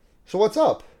So what's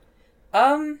up?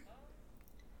 Um,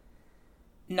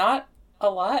 Not a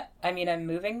lot. I mean, I'm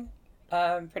moving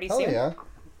pretty Hell soon. yeah.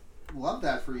 Love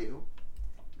that for you.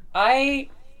 I,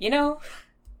 you know,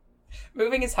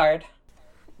 moving is hard.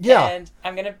 Yeah. And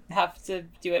I'm gonna have to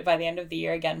do it by the end of the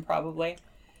year again, probably.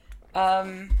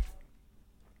 Um,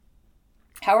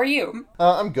 how are you?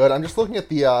 I'm good. I'm just looking at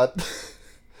the,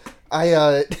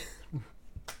 I,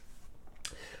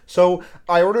 So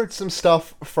I ordered some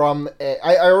stuff from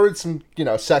I ordered some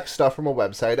sex stuff from a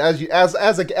website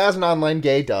as an online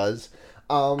gay does,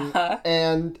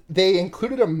 and they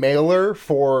included a mailer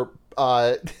for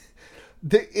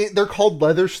they're called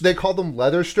they call them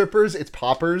leather strippers. It's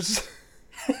poppers,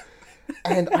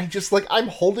 and I'm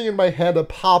holding in my hand a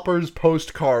poppers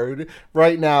postcard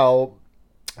right now.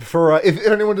 For if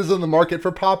anyone is in the market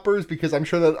for poppers, because I'm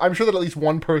sure that at least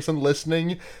one person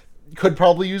listening could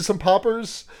probably use some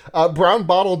poppers.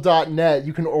 Brownbottle.net.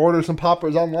 You can order some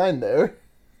poppers online there.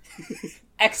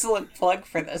 Excellent plug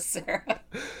for this, Sarah.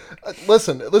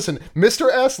 Listen.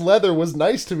 Mr. S Leather was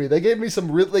nice to me. They gave me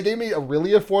they gave me a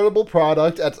really affordable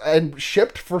product and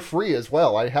shipped for free as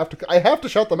well. I have to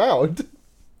shout them out.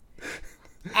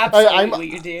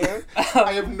 Absolutely, you do.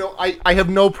 I have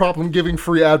no problem giving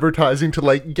free advertising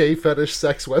to gay fetish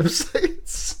sex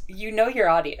websites. You know your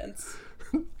audience.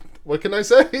 What can I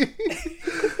say?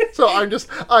 So I'm just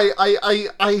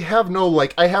I have no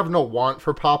want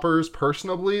for poppers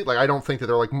personally. I don't think that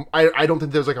they're I don't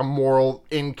think there's a moral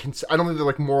I don't think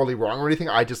they're morally wrong or anything.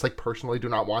 I just personally do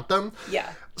not want them.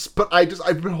 Yeah. But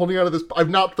I've been holding out of this.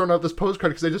 I've not thrown out this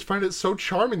postcard because I just find it so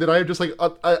charming that I have just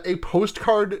a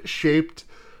postcard shaped.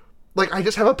 I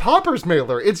just have a poppers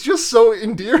mailer. It's just so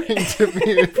endearing to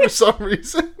me for some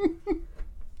reason.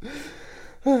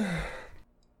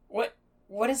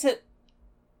 What is it?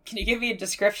 Can you give me a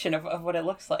description of what it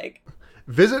looks like?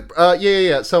 Visit,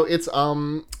 yeah. So it's,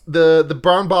 the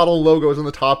brown bottle logo is on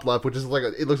the top left, which is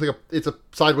it looks like it's a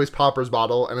sideways poppers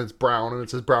bottle, and it's brown, and it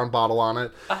says brown bottle on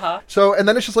it. Uh-huh. So, and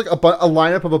then it's just a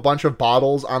lineup of a bunch of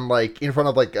bottles on in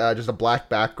front of just a black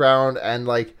background, and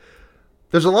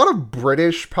there's a lot of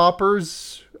British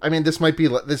poppers. I mean, this might be,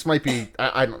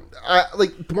 I don't,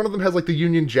 one of them has the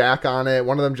Union Jack on it.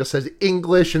 One of them just says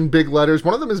English in big letters.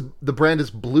 One of them the brand is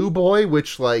Blue Boy,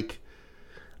 which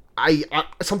I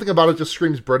something about it just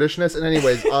screams Britishness. And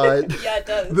anyways, yeah, it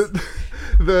does.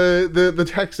 The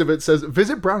text of it says,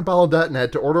 visit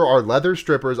brownbottle.net to order our leather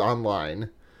strippers online.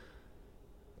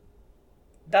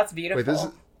 That's beautiful. Wait,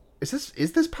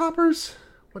 is this poppers?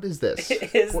 What is this?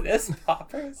 This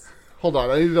poppers? Hold on,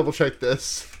 I need to double check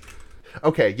this.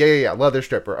 Okay, yeah, leather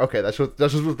stripper. Okay, that's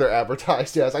just what they're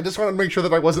advertised as. I just wanted to make sure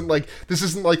that I wasn't this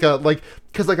isn't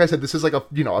because I said, this is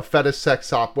a fetish sex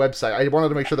shop website. I wanted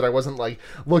to make sure that I wasn't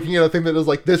looking at a thing that is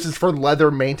this is for leather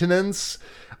maintenance.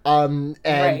 And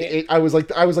right. I was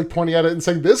pointing at it and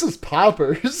saying, this is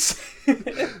poppers.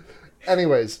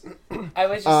 Anyways, I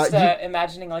was just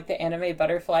imagining the anime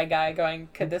butterfly guy going,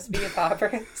 could this be a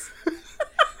poppers?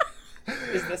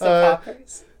 Is this a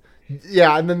poppers?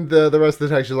 Yeah, and then the rest of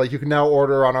the text is you can now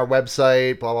order on our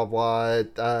website, blah blah blah,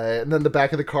 and then the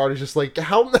back of the card is just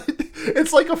how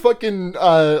it's a fucking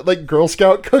Girl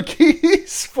Scout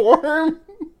cookies form.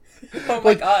 Oh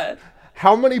my god!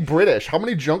 How many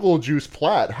Jungle Juice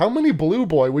Plat? How many Blue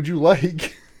Boy would you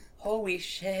like? Holy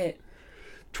shit!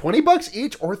 $20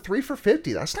 each or 3 for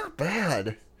 $50. That's not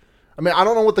bad. I mean, I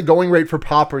don't know what the going rate for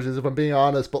poppers is, if I'm being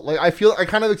honest, but I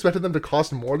kind of expected them to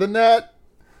cost more than that.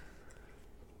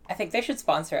 I think they should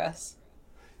sponsor us.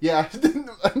 Yeah.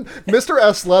 Mr.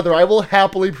 S Leather, I will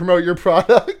happily promote your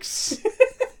products.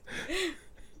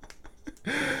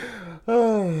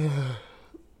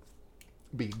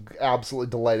 Be absolutely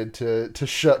delighted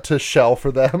to shell for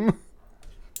them.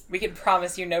 We can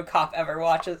promise you no cop ever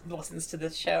listens to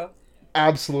this show.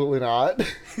 Absolutely not.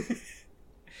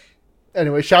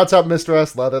 Anyway, shouts out Mr.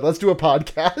 S Leather. Let's do a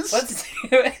podcast. Let's do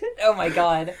it. Oh my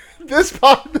god.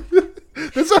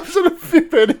 This episode of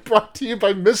Fit brought to you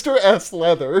by Mr. S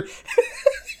Leather.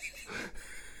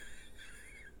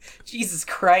 Jesus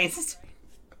Christ.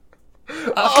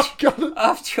 Off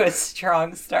to a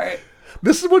strong start.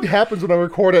 This is what happens when I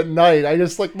record at night. I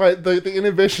just the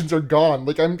inhibitions are gone.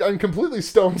 I'm completely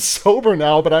stone sober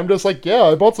now, but I'm just yeah,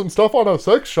 I bought some stuff on a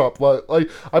sex shop.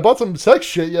 I bought some sex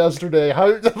shit yesterday.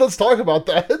 Let's talk about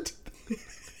that.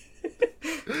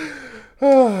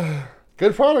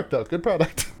 Good product though. Good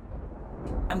product.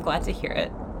 I'm glad to hear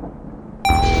it.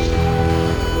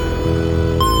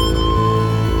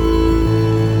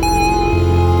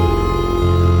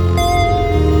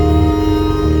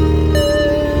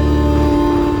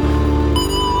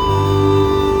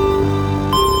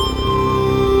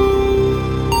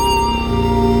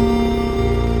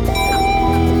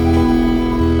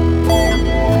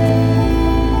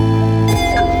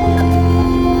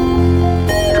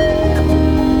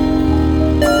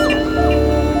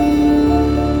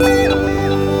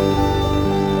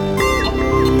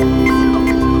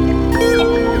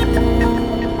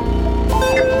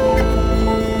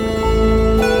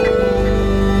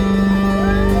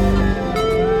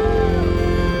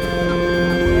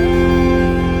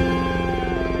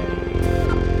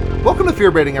 to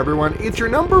Fear Baiting, everyone. It's your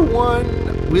number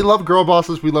one We Love Girl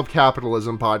Bosses, We Love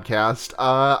Capitalism podcast.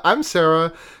 I'm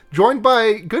Sarah, joined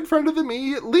by good friend of the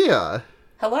me, Leah.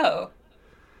 Hello.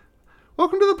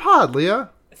 Welcome to the pod, Leah.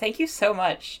 Thank you so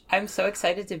much. I'm so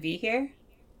excited to be here.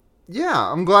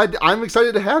 Yeah, I'm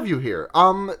excited to have you here.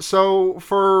 So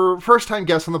for first-time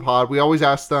guests on the pod, we always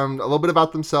ask them a little bit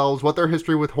about themselves, what their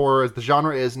history with horror as the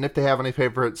genre is, and if they have any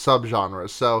favorite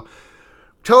subgenres. So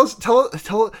tell us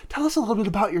a little bit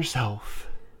about yourself.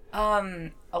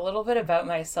 A little bit about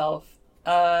myself.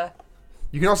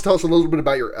 You can also tell us a little bit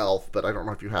about your elf, but I don't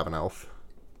know if you have an elf.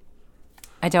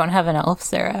 I don't have an elf,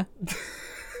 Sarah.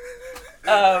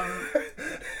 My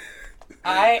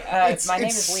name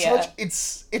is Leah.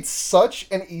 It's such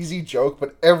an easy joke,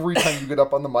 but every time you get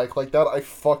up on the mic like that, I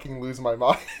fucking lose my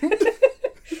mind.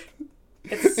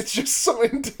 It's just so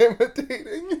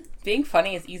intimidating. Being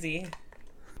funny is easy.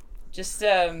 Just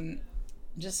do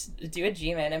a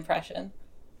G-Man impression.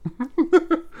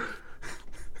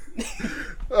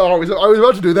 I was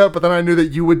about to do that, but then I knew that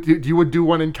you would do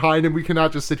one in kind, and we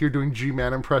cannot just sit here doing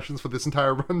G-Man impressions for this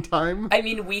entire runtime. I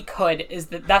mean, we could.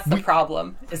 That's the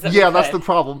problem? That's the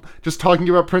problem. Just talking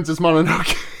about Princess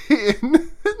Mononoke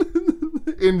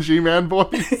in G-Man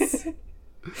voice.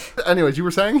 Anyways, you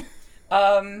were saying?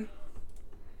 I'm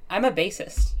a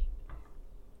bassist.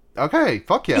 Okay,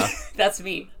 fuck yeah. That's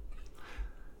me.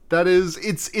 That is,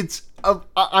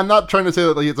 I'm not trying to say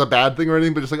that like it's a bad thing or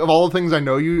anything, but just like of all the things I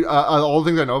know all the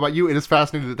things I know about you, it is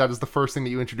fascinating that is the first thing that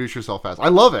you introduce yourself as. I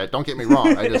love it. Don't get me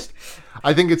wrong.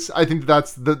 I think that's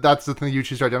the thing you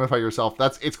choose to identify yourself.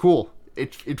 It's cool.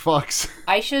 It fucks.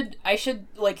 I should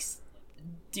like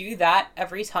do that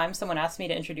every time someone asks me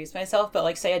to introduce myself, but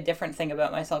like say a different thing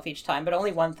about myself each time, but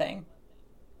only one thing.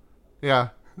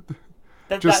 Yeah.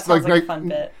 That sounds like a fun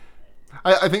bit.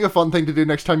 I think a fun thing to do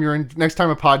next time a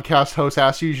podcast host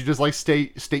asks you should just like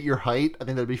state your height. I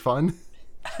think that'd be fun.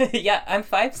 Yeah, I'm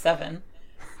 5'7".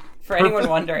 For anyone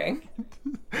wondering.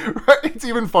 Right, it's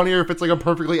even funnier if it's like a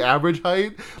perfectly average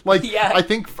height. Like, yeah. I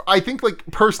think like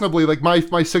personally, like my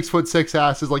 6'6"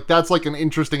 ass is like that's like an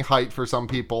interesting height for some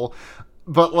people,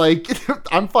 but like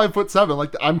I'm 5'7".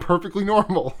 Like I'm perfectly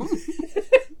normal.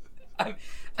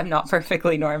 I'm not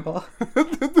perfectly normal.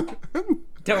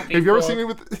 Don't be. Have you ever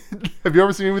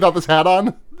seen me without this hat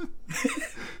on?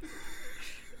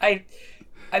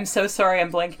 I'm so sorry.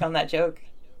 I'm blanking on that joke.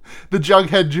 The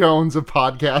Jughead Jones of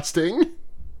podcasting.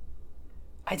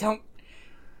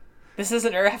 This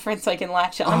isn't a reference I can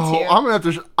latch on to. I'm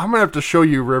gonna have to show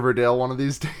you Riverdale one of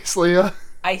these days, Leah.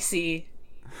 I see.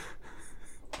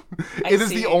 It is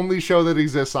the only show that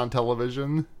exists on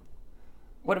television.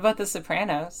 What about The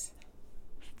Sopranos?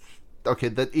 Okay,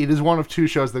 that it is one of two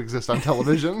shows that exist on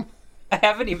television. I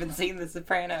haven't even seen The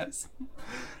Sopranos.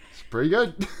 It's pretty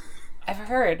good. I've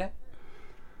heard.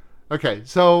 Okay,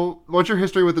 so what's your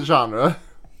history with the genre?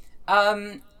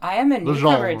 I am a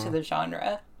newcomer to the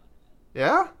genre.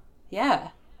 Yeah? Yeah.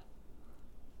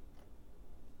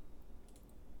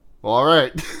 Well, all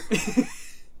right.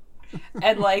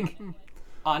 And like,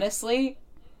 honestly,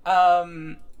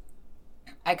 I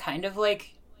kind of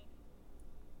like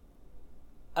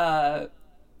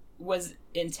was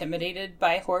intimidated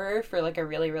by horror for like a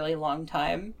really, really long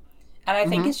time. And I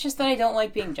think it's just that I don't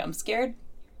like being jump scared.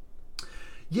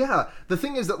 Yeah, the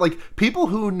thing is that like people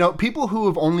who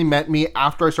have only met me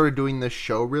after I started doing this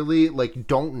show really like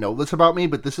don't know this about me,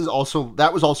 but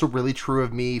that was also really true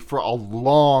of me for a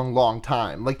long, long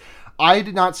time. Like I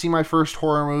did not see my first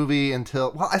horror movie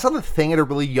until, I saw The Thing at a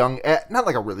really young, not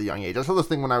like a really young age. I saw this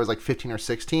thing when I was like 15 or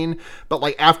 16, but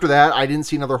like after that, I didn't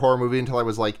see another horror movie until I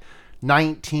was like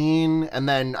 19, and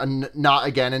then not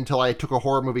again until I took a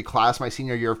horror movie class my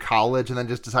senior year of college, and then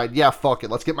just decided, yeah, fuck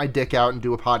it, let's get my dick out and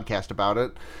do a podcast about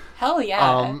it. Hell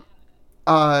yeah.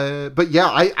 But yeah,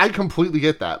 I completely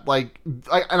get that. Like,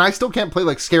 and I still can't play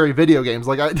like scary video games.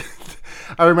 Like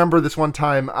I remember this one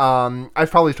time,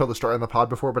 I've probably told the story on the pod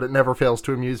before, but it never fails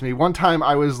to amuse me. One time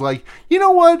I was like, you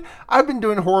know what? I've been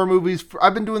doing this horror movie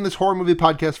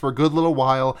podcast for a good little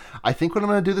while. I think what I'm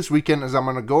going to do this weekend is I'm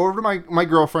going to go over to my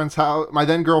girlfriend's house, my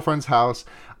then girlfriend's house,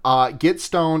 get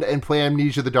stoned and play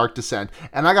Amnesia: The Dark Descent.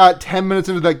 And I got 10 minutes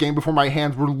into that game before my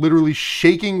hands were literally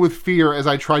shaking with fear as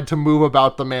I tried to move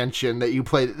about the mansion that you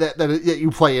play that you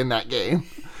play in that game.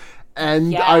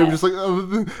 And yeah. I was just like,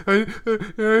 oh,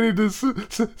 I need to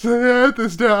set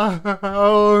this down.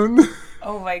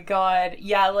 Oh my god.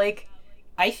 Yeah, like,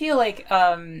 I feel like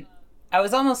I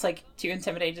was almost like too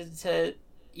intimidated to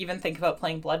even think about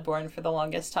playing Bloodborne for the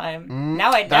longest time.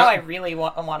 Now I really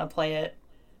want to play it.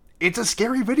 It's a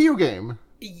scary video game.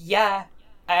 Yeah,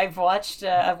 I've watched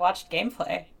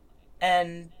gameplay,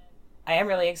 and I am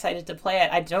really excited to play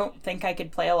it. I don't think I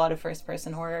could play a lot of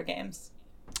first-person horror games.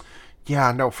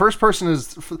 Yeah, no, first person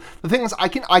is... The thing is, I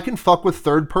can fuck with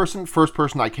third person. First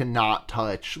person I cannot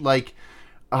touch. Like,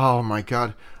 oh my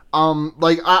god.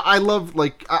 Like, I love,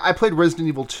 like, I played Resident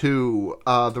Evil 2,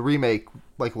 the remake,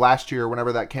 like, last year,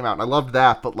 whenever that came out, and I loved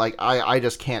that, but, like, I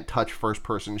just can't touch first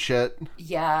person shit.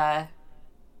 Yeah.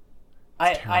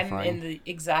 I'm in the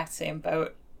exact same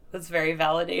boat. That's very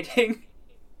validating.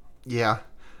 Yeah.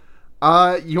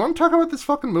 You want to talk about this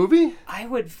fucking movie? I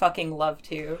would fucking love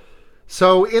to.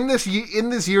 So, in this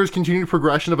year's continued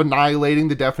progression of annihilating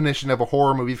the definition of a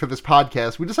horror movie for this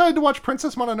podcast, we decided to watch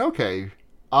Princess Mononoke.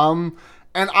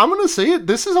 And I'm going to say it,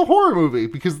 this is a horror movie,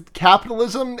 because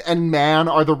capitalism and man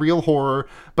are the real horror,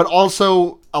 but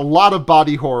also a lot of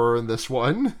body horror in this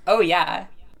one. Oh, yeah.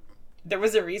 There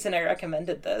was a reason I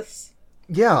recommended this.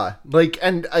 Yeah, like,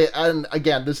 and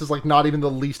again, this is, like, not even the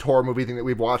least horror movie thing that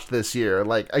we've watched this year.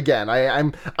 Like, again,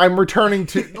 I'm returning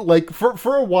to, like,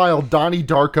 for a while, Donnie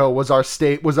Darko was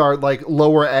our, like,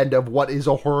 lower end of what is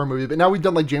a horror movie, but now we've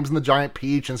done, like, James and the Giant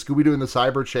Peach and Scooby-Doo and the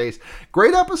Cyber Chase.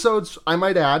 Great episodes, I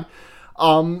might add.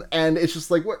 And it's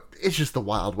just like, what? It's just the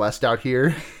Wild West out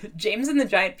here. James and the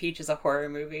Giant Peach is a horror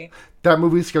movie. That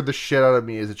movie scared the shit out of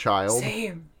me as a child.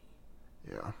 Same.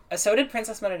 Yeah. So did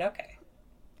Princess Mononoke.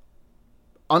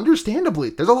 Understandably.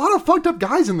 There's a lot of fucked up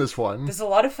guys in this one. There's a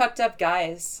lot of fucked up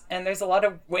guys, and there's a lot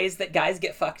of ways that guys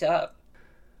get fucked up.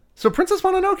 So Princess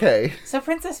Mononoke.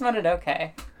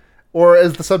 Or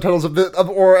as the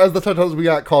subtitles we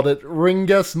got called it,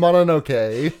 Ringes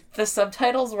Mononoke. The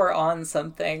subtitles were on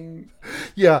something.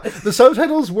 Yeah, the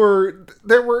subtitles were...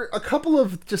 There were a couple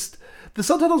of just... The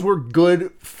subtitles were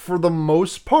good for the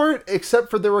most part, except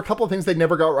for there were a couple of things they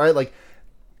never got right. Like,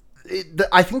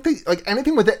 I think they... Like,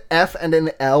 anything with an F and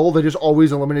an L, they just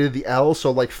always eliminated the L.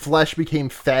 So, like, flesh became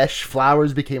fesh,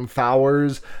 flowers became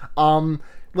fowers.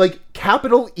 Like,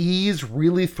 capital E's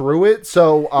really threw it,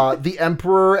 so the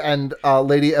Emperor and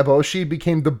Lady Eboshi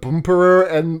became the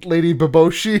Boomperer and Lady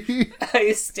Baboshi.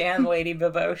 I stand Lady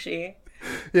Baboshi.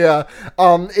 Yeah.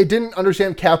 It didn't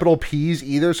understand capital P's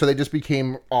either, so they just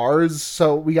became R's,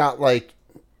 so we got, like,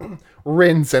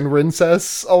 Rins and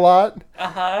Rincess a lot.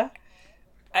 Uh-huh.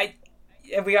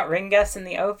 We got Ringes in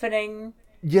the opening.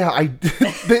 Yeah,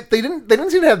 they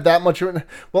didn't seem to have that much.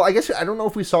 Well, I guess I don't know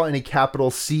if we saw any capital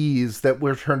C's that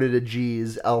were turned into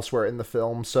G's elsewhere in the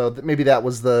film, so maybe that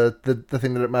was the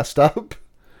thing that it messed up.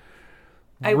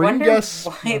 I wonder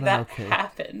why that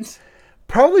happened.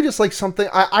 Probably just like something.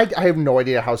 I have no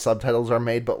idea how subtitles are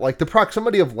made, but like the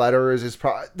proximity of letters is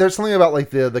there's something about like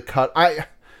the cut. I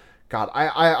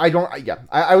don't, yeah.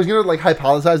 I was going to, like,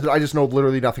 hypothesize, but I just know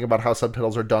literally nothing about how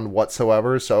subtitles are done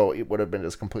whatsoever, so it would have been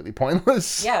just completely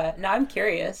pointless. Yeah, now I'm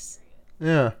curious.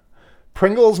 Yeah.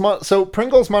 Pringles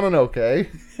Mononoke.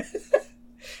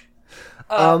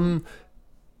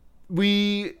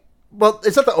 Well,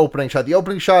 it's not the opening shot. The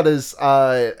opening shot is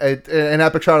an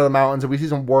epic shot of the mountains, and we see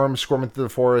some worms squirming through the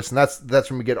forest, and that's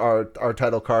when we get our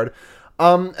title card.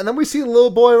 And then we see a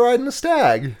little boy riding a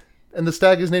stag, and the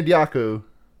stag is named Yaku.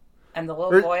 And the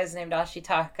little boy is named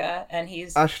Ashitaka, and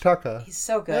he's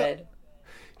so good. Yeah.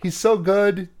 He's so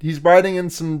good. He's riding in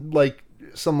some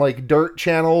dirt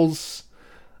channels.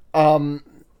 And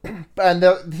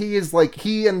he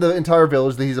and the entire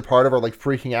village that he's a part of are like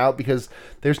freaking out because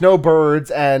there's no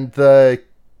birds, and the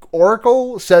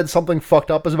Oracle said something fucked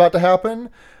up is about to happen.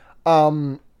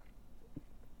 So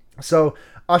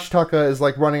Ashitaka is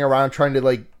like running around trying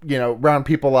to round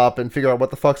people up and figure out what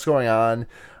the fuck's going on.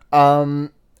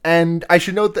 And I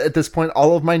should note that at this point,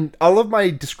 all of my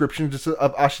descriptions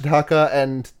of Ashitaka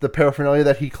and the paraphernalia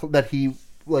that he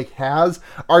like has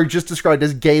are just described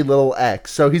as gay little X.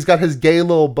 So he's got his gay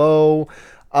little bow,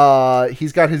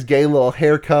 he's got his gay little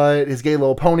haircut, his gay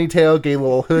little ponytail, gay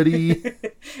little hoodie.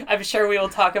 I'm sure we will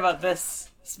talk about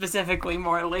this specifically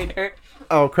more later.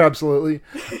 Oh, absolutely.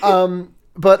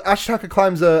 But Ashitaka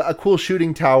climbs a cool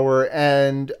shooting tower,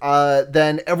 and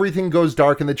then everything goes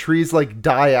dark, and the trees like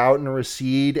die out and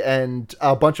recede, and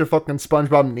a bunch of fucking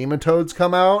SpongeBob nematodes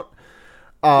come out,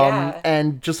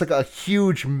 and just like a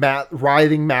huge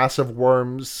writhing mass of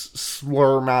worms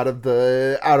slurm out of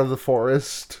the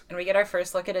forest. And we get our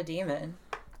first look at a demon.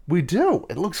 We do.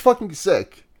 It looks fucking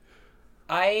sick.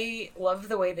 I love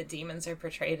the way that demons are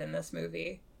portrayed in this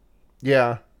movie.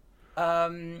 Yeah.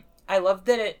 I love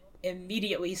that it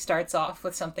immediately starts off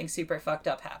with something super fucked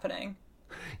up happening.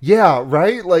 Yeah,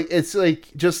 right? Like, it's like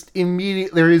just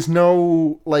immediate. There is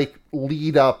no like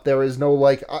lead up. There is no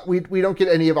like we don't get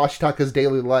any of Ashitaka's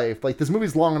daily life. Like, this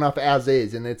movie's long enough as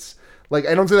is, and it's like,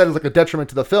 I don't say that as like a detriment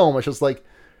to the film. It's just like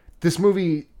this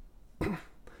movie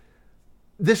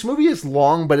this movie is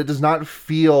long, but it does not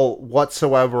feel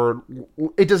whatsoever.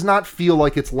 It does not feel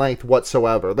like its length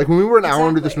whatsoever. Like when we were an hour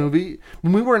into this movie,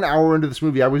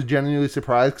 I was genuinely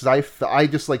surprised because I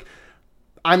just like,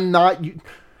 I'm not.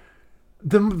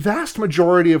 The vast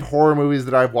majority of horror movies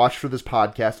that I've watched for this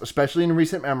podcast, especially in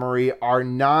recent memory, are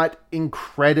not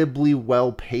incredibly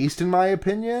well paced, in my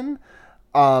opinion.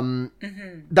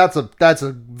 That's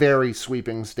a very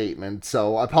sweeping statement,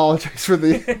 so I apologize for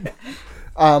the.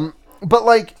 But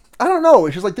like, I don't know.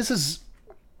 It's just like, this is,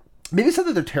 maybe it's not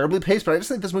that they're terribly paced, but I just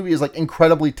think this movie is like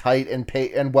incredibly tight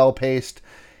and well paced,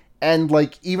 and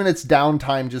like even its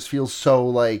downtime just feels so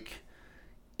like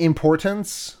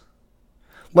importance.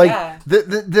 Like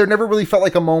there never really felt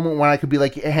like a moment when I could be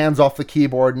like hands off the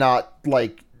keyboard, not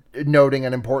like noting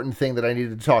an important thing that I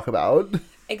needed to talk about.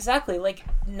 Exactly. Like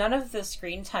none of the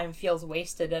screen time feels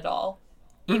wasted at all.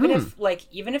 Even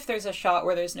if there's a shot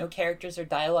where there's no characters or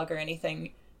dialogue or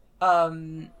anything,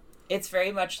 it's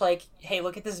very much like, hey,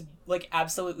 look at this like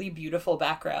absolutely beautiful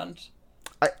background.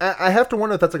 I have to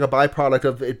wonder if that's like a byproduct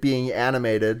of it being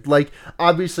animated. Like,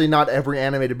 obviously not every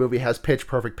animated movie has pitch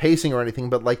perfect pacing or anything,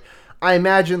 but like, I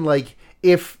imagine like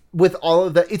if with all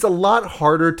of that, it's a lot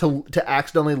harder to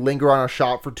accidentally linger on a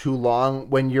shot for too long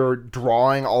when you're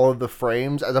drawing all of the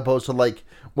frames as opposed to like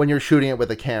when you're shooting it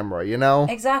with a camera, you know?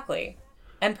 Exactly.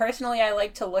 And personally, I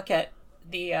like to look at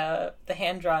the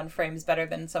hand-drawn frames better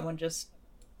than someone just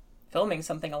filming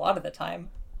something a lot of the time.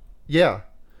 Yeah.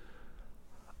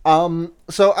 So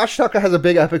Ashitaka has a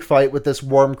big epic fight with this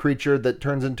worm creature that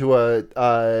turns into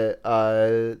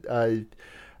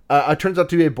turns out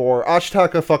to be a boar.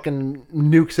 Ashitaka fucking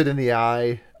nukes it in the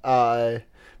eye.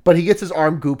 But he gets his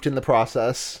arm gooped in the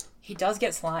process. He does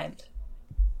get slimed.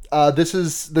 This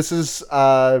is an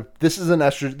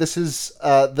estrogen. This is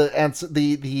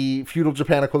the feudal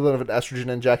Japan equivalent of an estrogen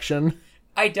injection.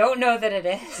 I don't know that it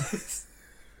is.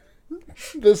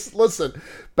 Listen,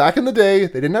 back in the day,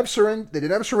 they didn't have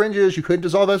syringes. You couldn't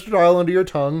dissolve estradiol into your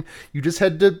tongue. You just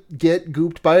had to get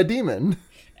gooped by a demon.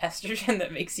 Estrogen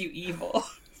that makes you evil.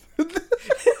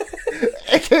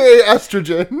 AKA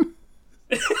estrogen.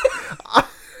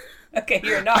 Okay,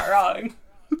 you're not wrong.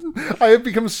 I have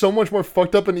become so much more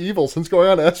fucked up and evil since going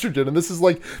on estrogen, and this is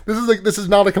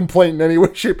not a complaint in any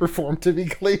way, shape, or form, to be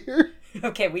clear.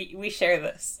 Okay, we share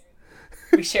this.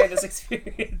 We share this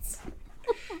experience.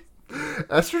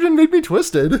 Estrogen made me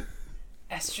twisted.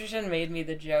 Estrogen made me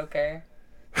the Joker.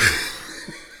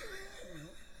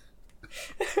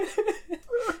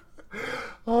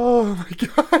 Oh my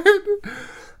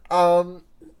god.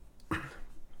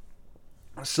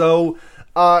 So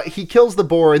he kills the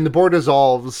boar, and the boar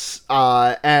dissolves,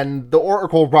 and the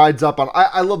Oracle rides up on...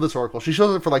 I love this Oracle. She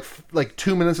shows up for like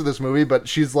 2 minutes of this movie, but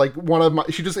she's like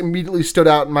she just immediately stood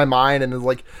out in my mind and is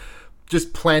like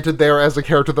just planted there as a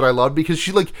character that I love, because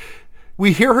she like...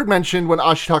 We hear her mentioned when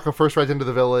Ashitaka first rides into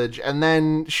the village, and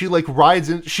then she like rides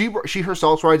in... She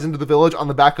herself rides into the village on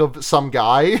the back of some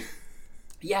guy.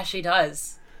 Yeah, she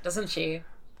does. Doesn't she?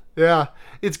 Yeah,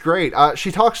 it's great.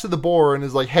 She talks to the boar and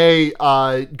is like, hey,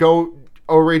 go,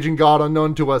 O raging god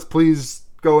unknown to us, please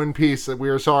go in peace. We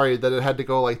are sorry that it had to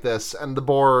go like this. And the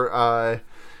boar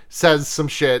says some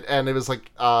shit, and it was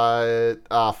like, fuck,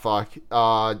 fuck,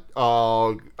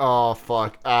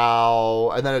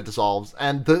 ow, and then it dissolves.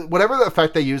 And whatever the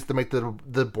effect they used to make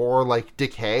the boar, like,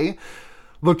 decay,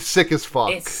 looked sick as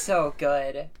fuck. It's so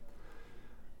good.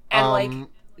 And, like...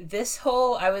 This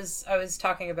whole, I was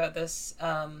talking about this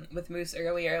with Moose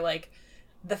earlier, like,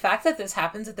 the fact that this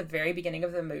happens at the very beginning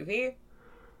of the movie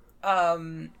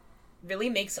really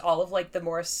makes all of, like, the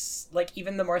more, like,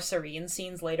 even the more serene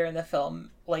scenes later in the film,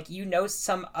 like, you know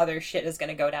some other shit is going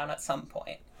to go down at some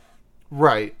point.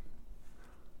 Right.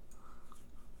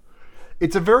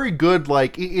 It's a very good,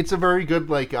 like, it's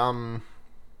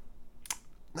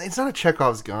not a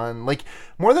Chekhov's gun. Like,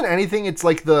 more than anything, it's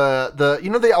like the you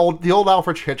know the old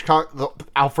Alfred Hitchcock the old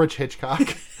Alfred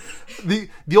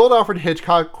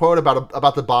Hitchcock quote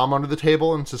about the bomb under the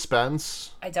table in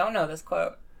Suspense. I don't know this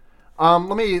quote.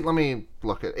 Let me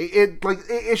look at it.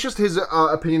 It's just his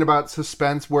opinion about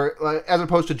suspense, where as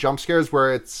opposed to jump scares,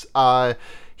 where it's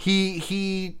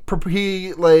he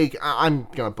like, I'm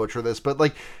gonna butcher this, but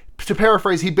like, to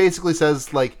paraphrase, he basically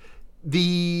says like,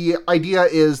 the idea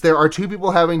is there are two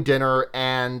people having dinner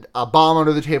and a bomb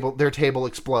under their table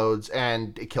explodes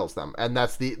and it kills them. And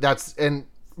that's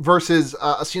versus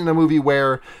a scene in a movie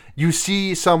where you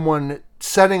see someone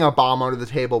setting a bomb under the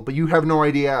table, but you have no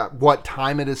idea what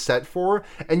time it is set for,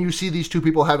 and you see these two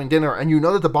people having dinner, and you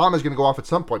know that the bomb is going to go off at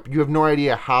some point, but you have no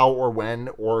idea how or when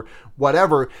or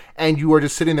whatever, and you are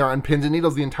just sitting there on pins and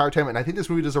needles the entire time. And I think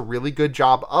this movie does a really good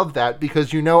job of that,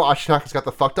 because you know Ashitaka's got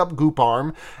the fucked up goop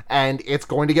arm, and it's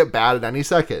going to get bad at any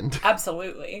second.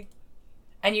 Absolutely.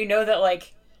 And you know that,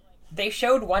 like, they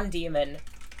showed one demon.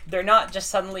 They're not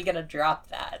just suddenly going to drop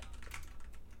that.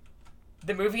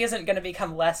 The movie isn't going to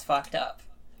become less fucked up.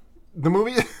 The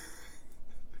movie...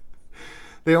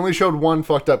 They only showed one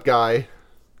fucked up guy.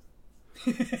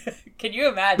 Can you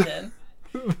imagine?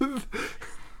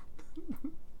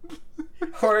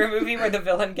 Horror movie where the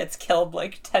villain gets killed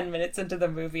like 10 minutes into the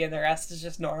movie and the rest is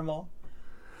just normal.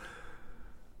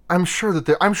 I'm sure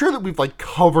that we've like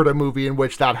covered a movie in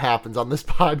which that happens on this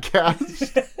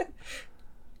podcast.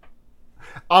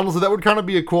 Honestly, that would kind of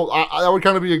be a cool. That would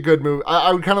kind of be a good movie.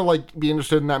 I would kind of like be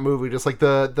interested in that movie. Just like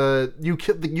you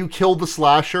kill the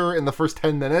slasher in the first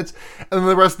 10 minutes, and then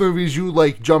the rest of the movie is you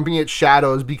like jumping at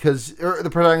shadows because the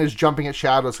protagonist is jumping at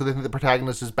shadows, so they think the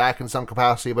protagonist is back in some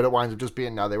capacity, but it winds up just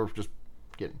being they were just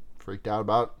getting freaked out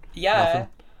about. Yeah, nothing.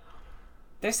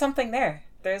 There's something there.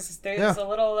 There's a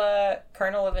little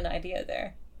kernel of an idea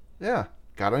there. Yeah,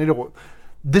 God, I need to.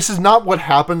 This is not what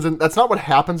happens that's not what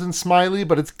happens in Smiley,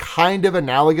 but it's kind of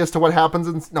analogous to what happens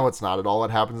in... No, it's not at all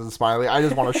what happens in Smiley. I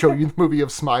just want to show you the movie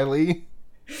of Smiley.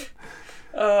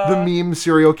 The meme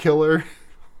serial killer.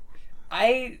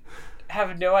 I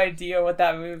have no idea what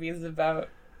that movie is about.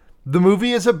 The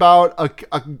movie is about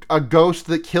a ghost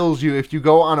that kills you if you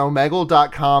go on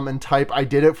omegle.com and type "I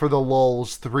did it for the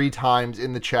lulz" 3 times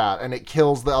in the chat, and it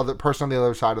kills the other person on the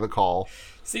other side of the call.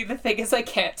 See, the thing is, I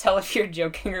can't tell if you're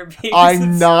joking or being...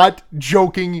 I'm not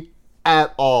joking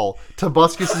at all.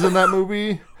 Tobuscus is in that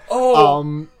movie.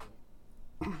 Oh!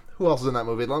 Who else is in that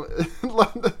movie?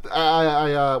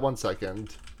 One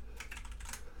second.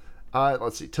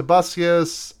 Let's see.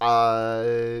 Tobuscus,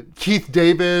 Keith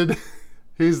David,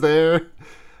 he's there.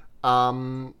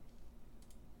 Who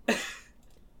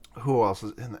else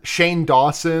is in that? Shane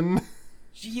Dawson.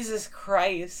 Jesus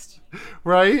Christ.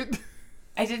 Right?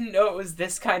 I didn't know it was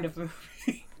this kind of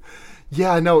movie.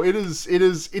 Yeah, no, it is.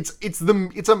 It's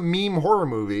a meme horror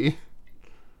movie.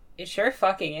 It sure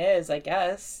fucking is, I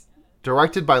guess.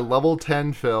 Directed by Level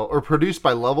 10 produced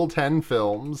by Level 10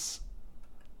 Films.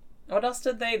 What else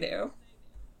did they do?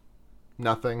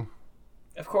 Nothing.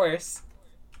 Of course.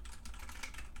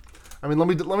 I mean, let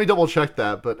me double check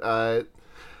that, but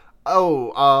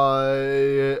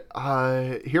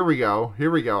here we go.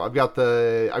 I've got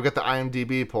the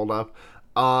IMDb pulled up.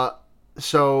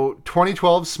 So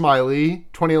 2012 Smiley,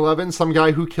 2011 Some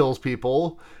Guy Who Kills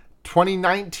People,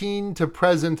 2019 to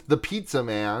present The Pizza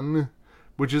Man,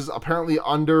 which is apparently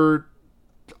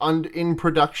in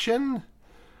production.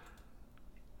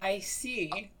 I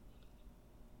see.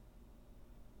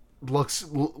 Looks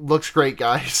great,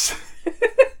 guys.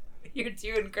 You're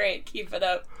doing great. Keep it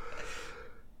up.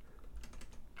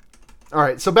 All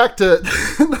right, so back to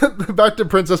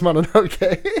Princess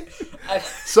Mononoke.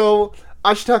 So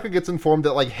Ashitaka gets informed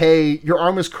that, like, hey, your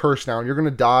arm is cursed now and you're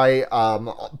gonna die.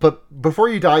 But before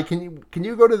you die, can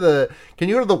you go to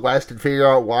the west and figure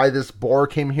out why this boar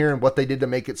came here and what they did to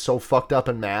make it so fucked up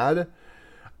and mad?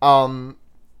 And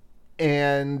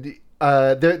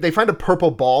they find a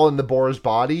purple ball in the boar's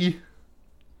body.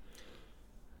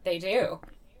 They do.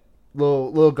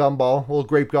 Little gumball, little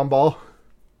grape gumball.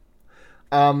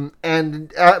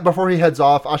 And before he heads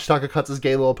off, Ashitaka cuts his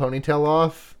gay little ponytail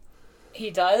off. He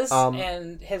does,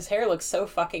 and his hair looks so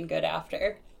fucking good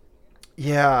after.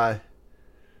 Yeah.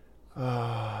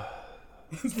 That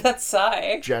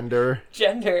sigh. Gender.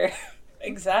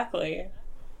 Exactly.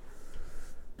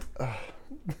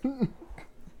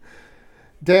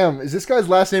 Damn, is this guy's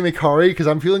last name Ikari? Because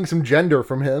I'm feeling some gender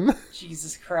from him.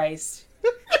 Jesus Christ.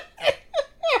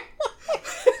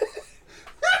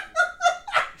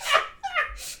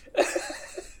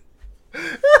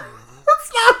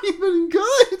 That's not even good.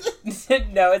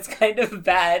 No, it's kind of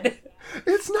bad.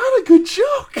 It's not a good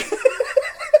joke.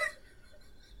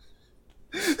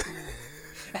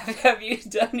 Have you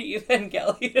done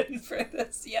Evangelion for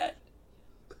this yet?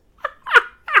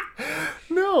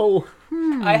 No.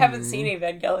 I haven't seen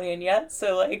Evangelion yet,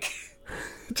 so like...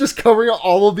 Just covering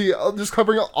all of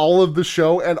the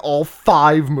show and all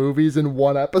 5 movies in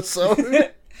one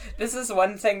episode. This is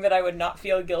one thing that I would not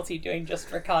feel guilty doing just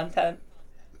for content.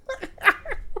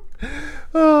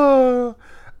 I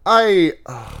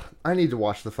need to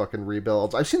watch the fucking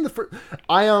rebuilds. I've seen the first...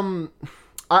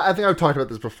 I think I've talked about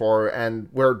this before, and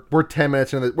we're 10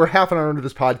 minutes into this. We're half an hour into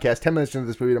this podcast, 10 minutes into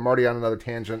this movie, and I'm already on another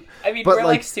tangent. I mean, but we're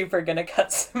like super gonna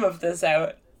cut some of this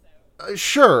out.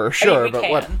 Sure, I mean, we but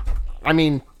can. what? I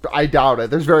mean, I doubt it.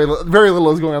 There's very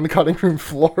little is going on the cutting room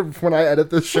floor when I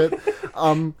edit this shit.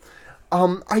 I've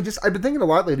been thinking a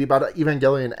lot lately about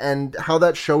Evangelion and how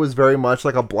that show is very much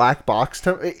like a black box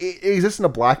to it exists in a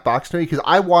black box to me, because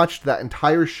I watched that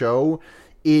entire show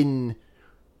in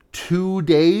 2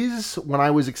 days when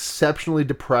I was exceptionally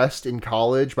depressed in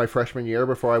college my freshman year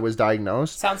before I was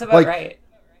diagnosed. Sounds about right.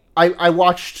 I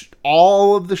watched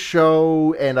all of the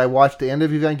show, and I watched the end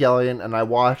of Evangelion, and I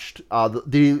watched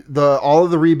the all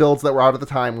of the rebuilds that were out at the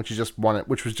time, which was just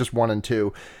 1 and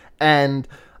 2, and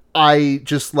I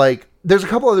just like. There's a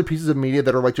couple other pieces of media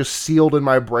that are like just sealed in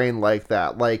my brain like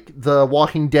that, like the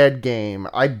Walking Dead game.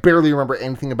 I barely remember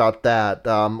anything about that,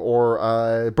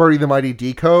 or Birdie the Mighty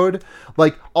Decode.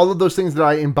 Like all of those things that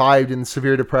I imbibed in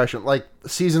severe depression, like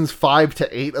seasons 5 to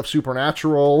 8 of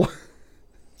Supernatural.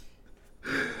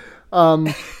 But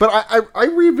I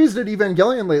revisited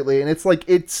Evangelion lately, and it's like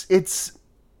it's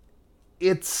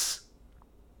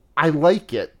I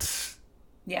like it.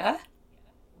 Yeah.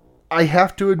 I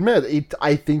have to admit,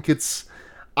 I think it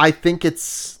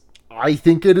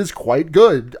is quite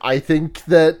good. I think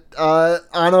that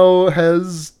Anno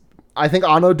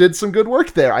did some good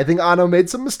work there. I think Anno made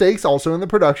some mistakes also in the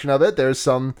production of it. There's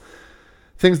some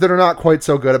things that are not quite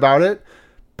so good about it,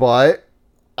 but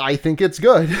I think it's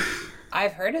good.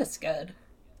 I've heard it's good.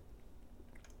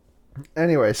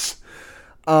 Anyways,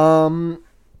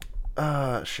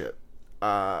 shit.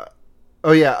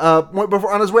 Oh yeah,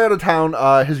 before on his way out of town,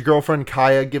 his girlfriend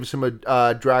Kaya gives him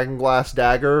a dragon glass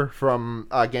dagger from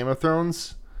Game of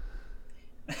Thrones.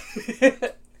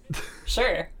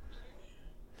 Sure.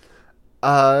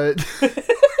 I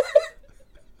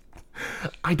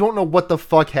don't know what the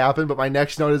fuck happened, but my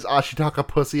next note is Ashitaka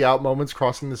pussy out moments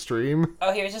crossing the stream.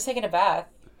 Oh, he was just taking a bath.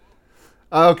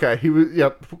 Okay,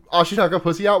 Ashitaka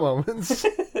pussy out moments.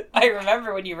 I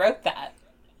remember when you wrote that.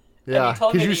 Yeah,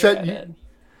 because you said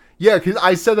yeah, because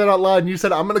I said that out loud, and you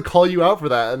said, I'm going to call you out for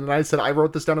that. And then I said, I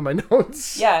wrote this down in my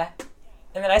notes. Yeah.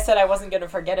 And then I said I wasn't going to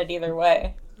forget it either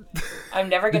way. I'm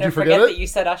never going to forget that you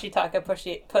said Ashitaka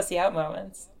pussy out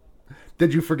moments.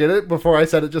 Did you forget it before I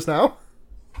said it just now?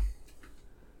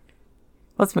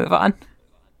 Let's move on.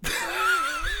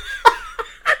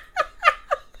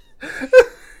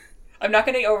 I'm not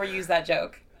going to overuse that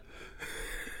joke.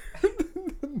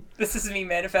 This is me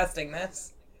manifesting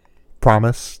this.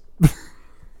 Promise.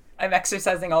 I'm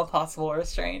exercising all possible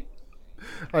restraint.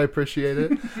 I appreciate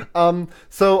it.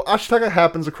 So Ashitaka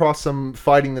happens across some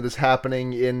fighting that is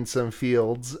happening in some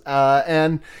fields,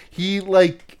 and he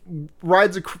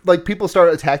people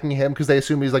start attacking him because they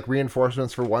assume he's like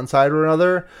reinforcements for one side or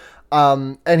another.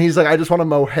 And he's like, I just want to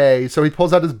mow hay. So he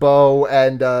pulls out his bow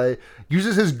and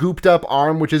uses his gooped up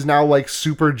arm, which is now like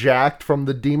super jacked from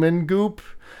the demon goop.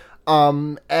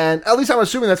 And at least I'm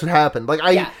assuming that's what happened. Like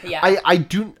I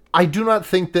do not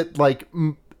think that like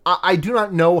I do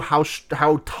not know how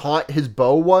taut his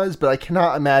bow was, but I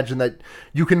cannot imagine that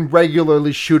you can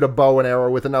regularly shoot a bow and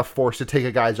arrow with enough force to take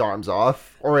a guy's arms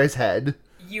off or his head.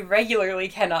 You regularly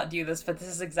cannot do this, but this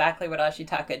is exactly what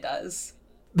Ashitaka does.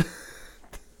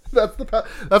 That's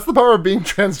the power of being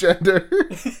transgender.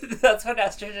 That's what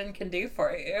estrogen can do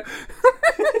for you.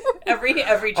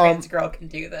 Every trans girl can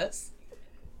do this.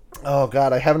 Oh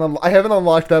god, I haven't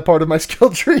unlocked that part of my skill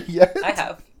tree yet. I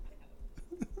have.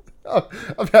 Oh,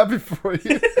 I'm happy for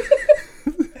you.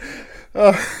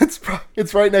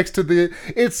 It's right next to the.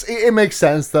 It makes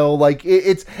sense though. Like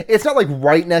it's not like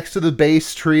right next to the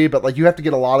base tree, but like you have to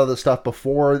get a lot of the stuff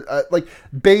before. Like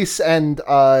base and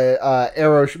bow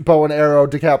and arrow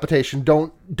decapitation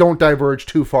don't diverge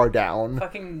too far down.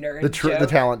 Fucking nerd joke. The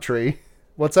talent tree.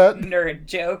 What's that? Nerd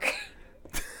joke.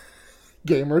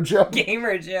 Gamer joke.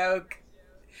 Gamer joke.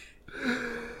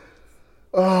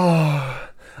 Oh.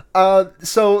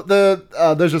 So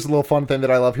there's just a little fun thing that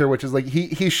I love here, which is like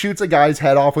he shoots a guy's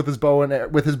head off with his bow and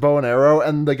arrow,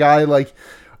 and the guy like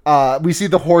we see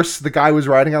the horse the guy was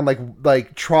riding on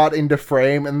like trot into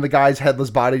frame, and the guy's headless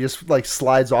body just like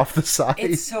slides off the side.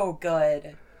 It's so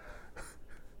good.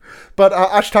 But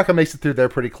Ashitaka makes it through there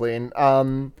pretty clean.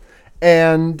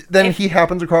 And then he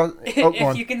happens across.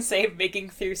 If you can say making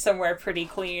through somewhere pretty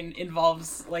clean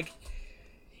involves like,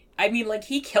 I mean, like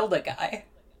he killed a guy.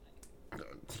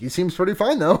 He seems pretty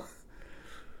fine, though.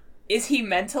 Is he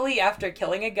mentally after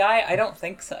killing a guy? I don't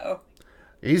think so.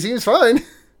 He seems fine.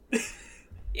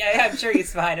 Yeah, I'm sure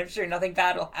he's fine. I'm sure nothing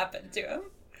bad will happen to him.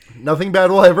 Nothing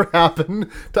bad will ever happen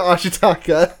to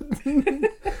Ashitaka.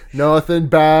 Nothing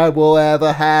bad will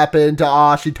ever happen to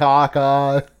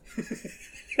Ashitaka.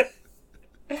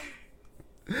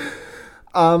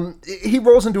 He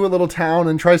rolls into a little town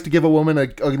and tries to give a woman a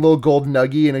little gold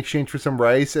nugget in exchange for some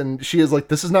rice, and she is like,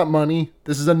 "This is not money.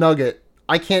 This is a nugget.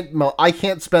 I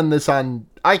can't spend this on.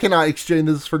 I cannot exchange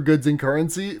this for goods and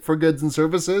currency, for goods and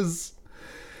services."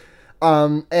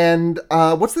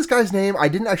 What's this guy's name? I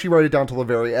didn't actually write it down till the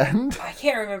very end. I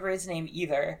can't remember his name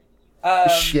either.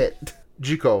 Shit.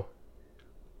 Jiko.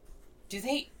 Do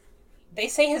they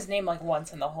say his name like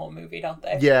once in the whole movie, don't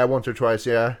they? Yeah, once or twice,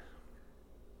 yeah.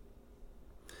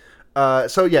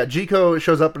 Jiko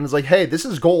shows up and is like, "Hey, this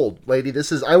is gold, lady.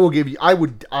 This is,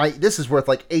 this is worth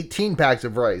like 18 packs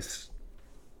of rice.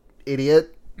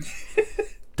 Idiot.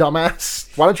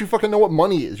 Dumbass. Why don't you fucking know what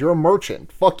money is? You're a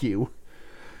merchant. Fuck you."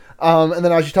 And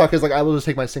then Ashitaka is like, "I will just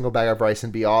take my single bag of rice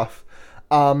and be off."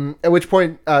 At which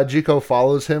point, Jiko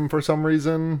follows him for some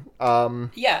reason. He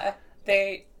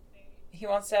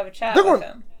wants to have a chat with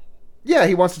him. Yeah,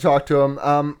 he wants to talk to him.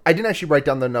 I didn't actually write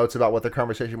down the notes about what the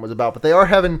conversation was about, but they are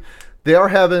having,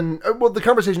 well, the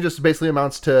conversation just basically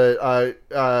amounts to,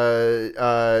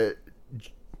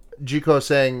 Jiko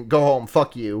saying, "Go home,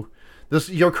 fuck you.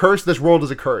 You're cursed, this world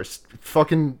is a curse.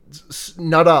 Fucking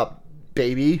nut up,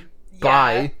 baby.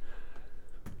 Bye."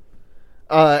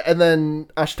 And then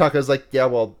Ashitaka is like, "Yeah,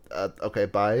 well, okay,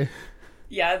 bye."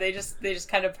 Yeah, they just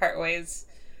kind of part ways.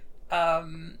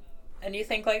 And you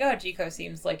think like, oh, Jiko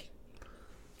seems like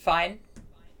fine.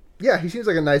 Yeah, he seems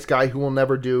like a nice guy who will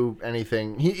never do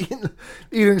anything.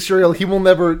 Eating cereal, he will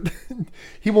never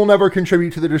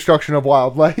contribute to the destruction of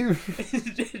wildlife.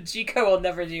 Jiko will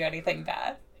never do anything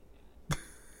bad.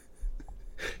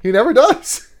 He never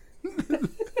does.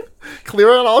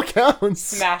 Clear on all counts.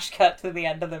 Smash cut to the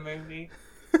end of the movie.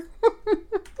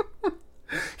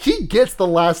 He gets the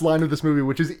last line of this movie,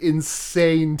 which is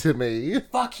insane to me.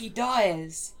 Fuck, he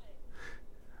does.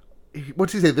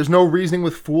 What's he say? There's no reasoning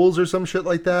with fools or some shit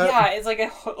like that? Yeah, it's like a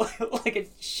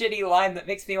shitty line that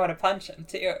makes me want to punch him,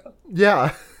 too.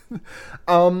 Yeah.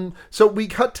 So we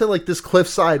cut to like this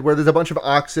cliffside where there's a bunch of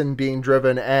oxen being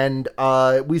driven, and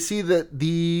we see that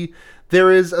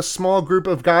there is a small group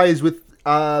of guys with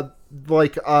well,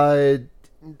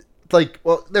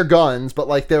 they're guns, but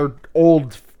like they're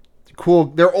old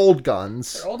guns. They're old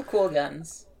cool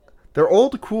guns. They're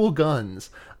old cool guns.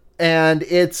 And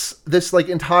it's this like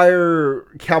entire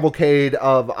cavalcade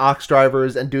of ox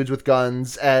drivers and dudes with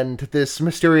guns and this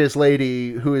mysterious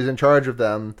lady who is in charge of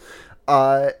them.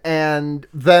 And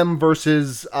them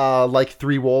versus like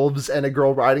 3 wolves and a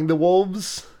girl riding the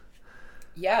wolves.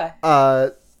 Yeah.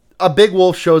 A big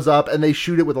wolf shows up and they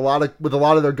shoot it with a lot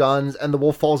of their guns, and the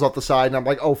wolf falls off the side, and I'm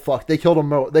like, "Oh fuck, they killed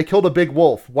a big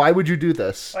wolf. Why would you do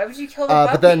this? Why would you kill the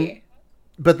puppy?"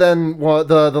 But then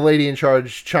the lady in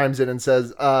charge chimes in and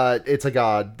says, "It's a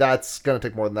god. That's gonna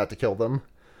take more than that to kill them."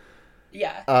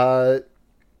 Yeah.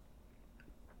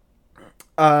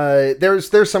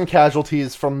 There's some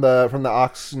casualties from the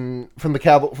oxen, from the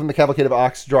cavalcade of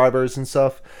ox drivers and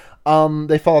stuff.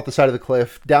 They fall off the side of the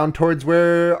cliff down towards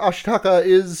where Ashitaka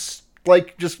is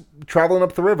like just traveling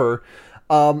up the river.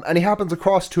 And he happens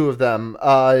across 2 of them.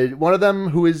 One of them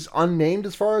who is unnamed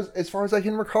as far as I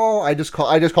can recall. I just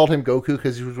called him Goku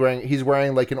because he's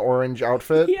wearing like an orange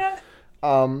outfit. Yeah.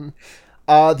 The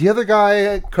other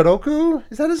guy, Kuroku,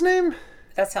 is that his name?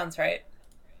 That sounds right.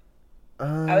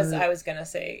 I was gonna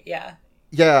say, yeah.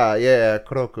 Yeah,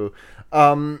 Kuroku.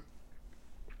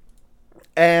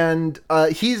 And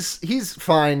he's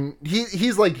fine.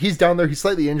 He's down there. He's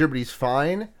slightly injured, but he's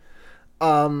fine.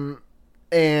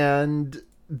 And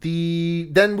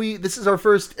this is the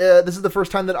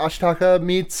first time that Ashitaka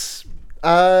meets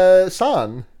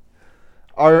San,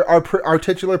 our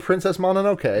titular Princess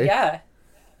Mononoke. Yeah.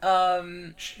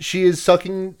 She is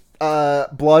sucking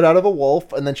blood out of a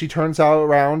wolf, and then she turns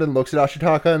around and looks at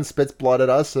Ashitaka and spits blood at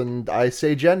us, and I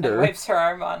say gender. And wipes her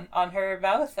arm on her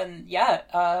mouth, and yeah.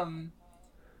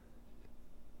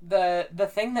 The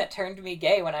thing that turned me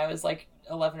gay when I was like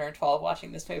 11 or 12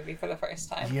 watching this movie for the first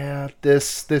time. Yeah,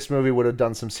 this movie would have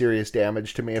done some serious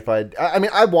damage to me if I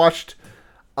mean, I watched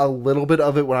a little bit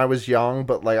of it when I was young,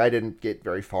 but like I didn't get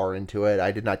very far into it.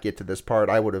 I did not get to this part.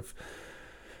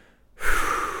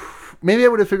 Maybe I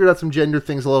would have figured out some gender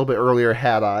things a little bit earlier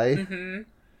had I. Mm-hmm.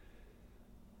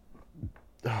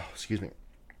 Oh, excuse me.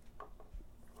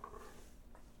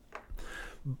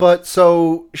 But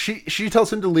so she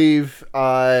tells him to leave,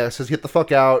 says get the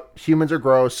fuck out. Humans are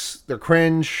gross. They're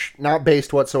cringe, not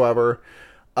based whatsoever.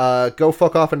 Go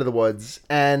fuck off into the woods.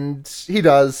 And he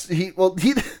does.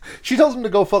 She tells him to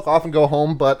go fuck off and go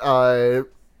home, but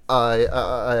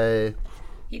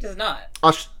He does not.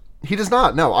 He does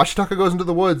not. No, Ashitaka goes into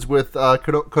the woods with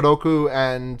Kodoku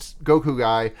and Goku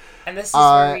guy. And this is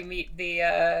where we meet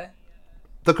the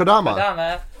Kodama.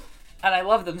 Kodama, and I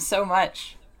love them so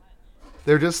much.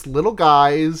 They're just little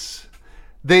guys.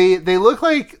 They look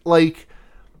like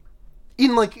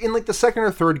in the second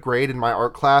or third grade in my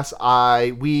art class,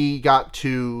 we got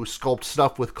to sculpt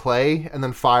stuff with clay and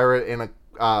then fire it in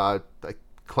a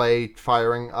clay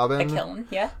firing oven. A kiln,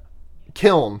 yeah.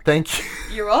 Kiln, thank you.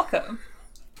 You're welcome.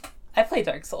 I play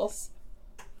Dark Souls.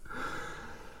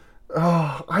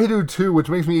 Oh, I do too, which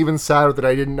makes me even sadder that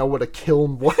I didn't know what a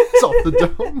kiln was off the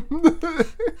dome.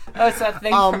 Oh, it's that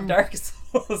thing from Dark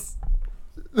Souls.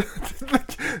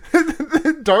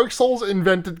 Dark Souls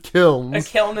invented kilns. A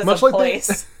kiln is a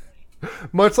place.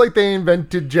 Much like they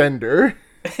invented gender.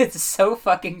 It's so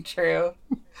fucking true.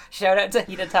 Shout out to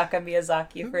Hidetaka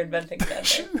Miyazaki for inventing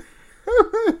gender.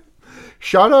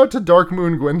 Shout out to Dark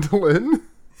Moon Gwendolyn.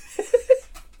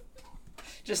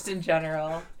 Just in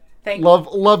general. Thank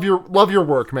love your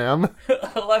work, ma'am.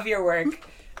 Love your work.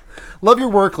 Love your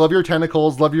work, love your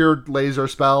tentacles, love your laser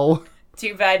spell.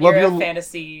 Too bad you're a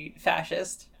fantasy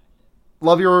fascist.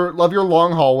 Love your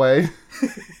long hallway.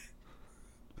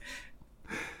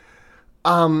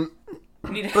 You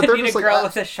need a girl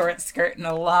with a short skirt and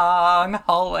a long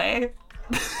hallway.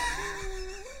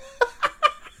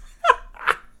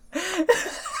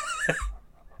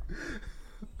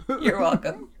 You're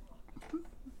welcome.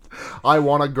 I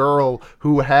want a girl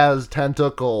who has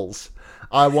tentacles.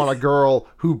 I want a girl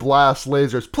who blasts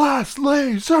lasers. Blast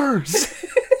lasers!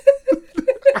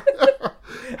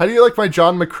 How do you like my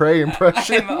John McCrae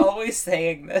impression? I'm always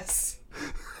saying this.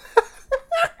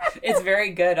 It's very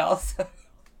good also.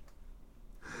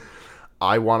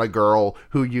 I want a girl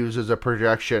who uses a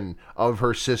projection of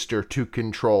her sister to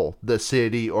control the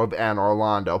city of Anne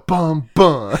Orlando. Bum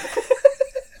bum.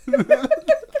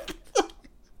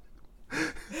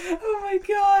 Oh my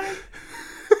god.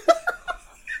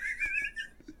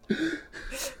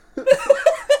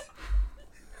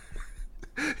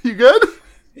 You good?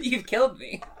 You've killed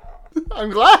me. I'm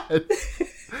glad.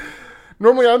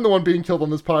 Normally I'm the one being killed on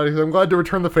this podcast. I'm glad to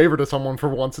return the favor to someone for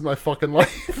once in my fucking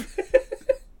life.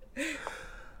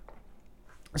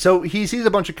 So he sees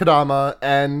a bunch of Kodama,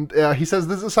 and he says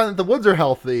this is a sign that the woods are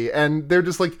healthy, and they're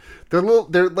just like they look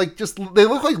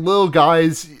like little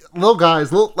guys.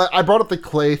 I brought up the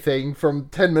clay thing from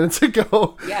 10 minutes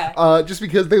ago. Yeah. Just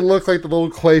because they look like the little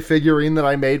clay figurine that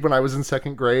I made when I was in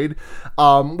second grade,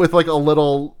 with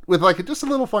just a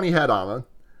little funny head on it.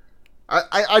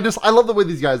 I love the way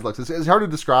these guys look. It's hard to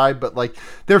describe, but like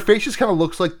their face just kind of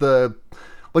looks like the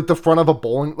front of a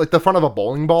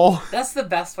bowling ball. That's the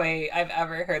best way I've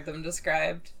ever heard them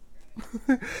described.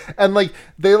 And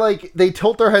they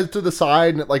tilt their heads to the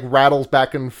side and it like rattles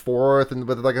back and forth, and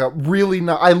with like a really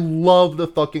I love the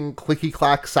fucking clicky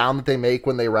clack sound that they make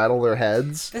when they rattle their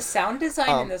heads. The sound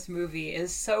design in this movie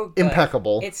is so good.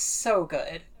 Impeccable. It's so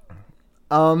good.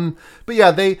 But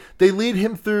yeah, they lead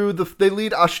him through they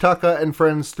lead Ashitaka and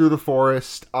friends through the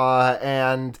forest,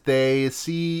 and we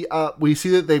see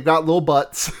that they've got little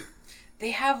butts.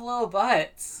 They have little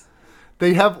butts.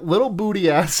 They have little booty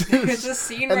asses. There's a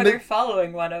scene where they're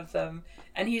following one of them,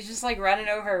 and he's just like running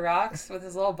over rocks with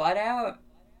his little butt out,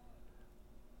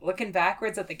 looking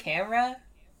backwards at the camera.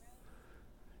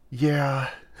 Yeah.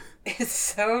 It's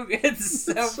so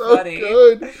so funny.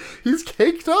 Good. He's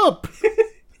caked up.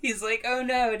 He's like, oh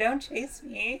no, don't chase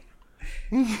me.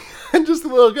 I'm just a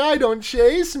little guy, don't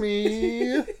chase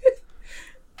me.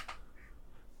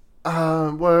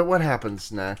 What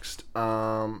happens next?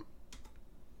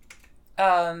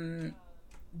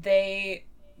 They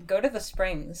go to the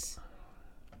springs.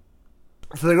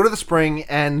 So they go to the spring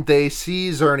and they see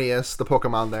Xerneas, the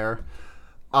Pokemon there.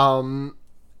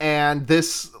 And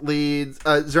this leads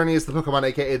Xerneas, the Pokemon,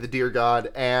 aka the Deer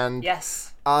God, and yes.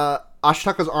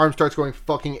 Ashitaka's arm starts going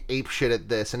fucking apeshit at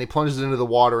this, and he plunges into the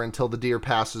water until the deer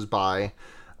passes by.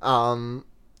 And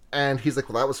he's like,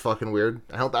 well, that was fucking weird.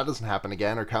 I hope that doesn't happen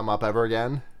again or come up ever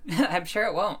again. I'm sure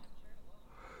it won't.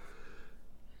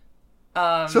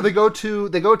 So they go to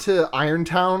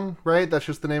Irontown, right? That's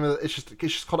just the name of it. It's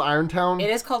just called Irontown. It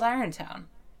is called Irontown.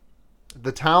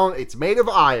 The town, it's made of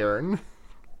iron.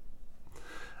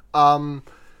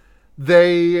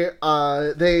 They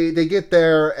get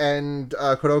there, and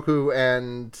Kodoku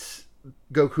and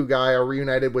Goku guy are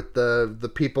reunited with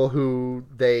the people who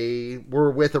they were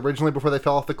with originally before they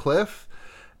fell off the cliff,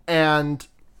 and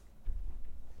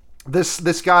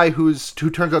this guy who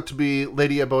turns out to be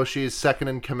Lady Eboshi's second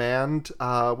in command.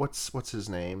 What's his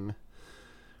name?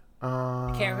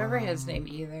 I can't remember his name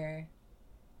either.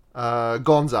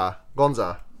 Gonza.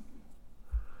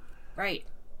 Right.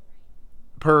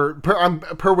 Per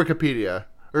Wikipedia.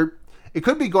 Or it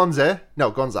could be Gonze.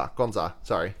 No, Gonza.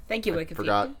 Sorry. Thank you, I Wikipedia.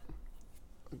 forgot.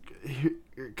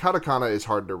 Katakana is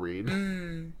hard to read.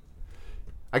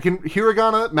 I can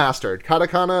hiragana mastered.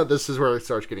 Katakana, this is where it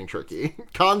starts getting tricky.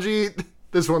 Kanji,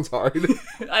 this one's hard.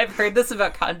 I've heard this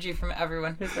about kanji from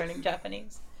everyone who's learning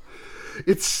Japanese.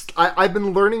 I've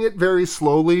been learning it very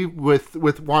slowly with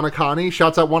Wanakani.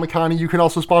 Shouts out Wanakani. You can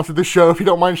also sponsor the show if you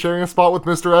don't mind sharing a spot with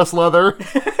Mr. S. Leather.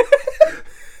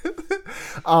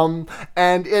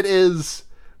 And it's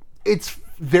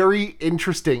very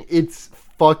interesting. It's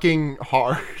fucking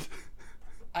hard.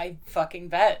 I fucking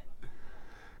bet.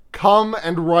 Cum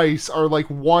and rice are like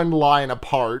one line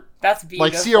apart. That's beautiful.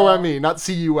 Like C-O-M-E, not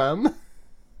C-U-M.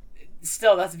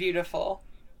 Still, that's beautiful.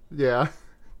 Yeah.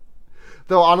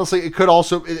 Though, honestly, it could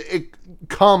also...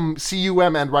 cum,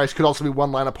 C-U-M, and rice could also be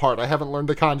one line apart. I haven't learned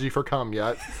the kanji for cum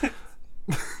yet.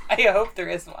 I hope there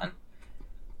is one.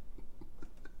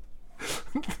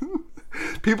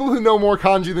 People who know more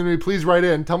kanji than me, please write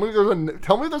in. Tell me if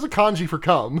there's a kanji for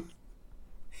cum.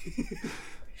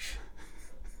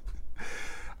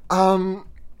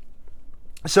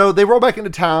 So they roll back into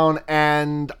town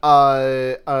and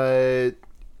go.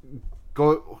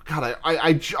 God,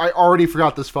 I already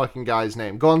forgot this fucking guy's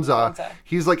name. Gonza.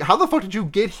 He's like, how the fuck did you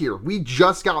get here? We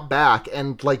just got back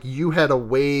and like you had a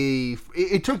way.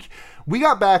 We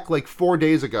got back like 4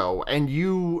 days ago and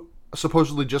you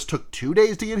supposedly just took 2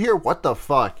 days to get here. What the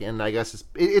fuck? And I guess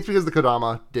it's because the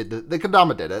Kodama did it. The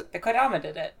Kodama did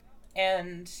it,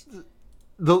 and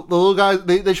the little guys.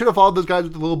 They should have followed those guys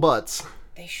with the little butts.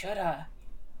 They shoulda.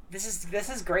 This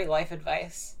is great life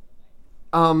advice.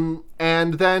 And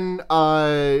then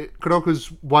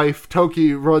Kuroko's wife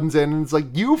Toki runs in and is like,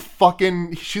 "You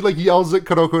fucking!" She like yells at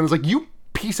Kuroko and is like, "You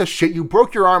piece of shit! You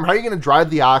broke your arm. How are you gonna drive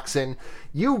the oxen?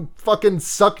 You fucking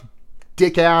suck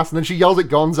dick ass!" And then she yells at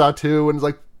Gonza too and is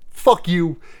like, "Fuck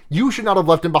you! You should not have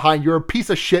left him behind. You're a piece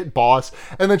of shit, boss."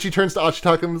 And then she turns to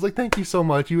Ashitaka and is like, "Thank you so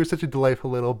much. You were such a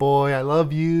delightful little boy. I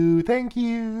love you. Thank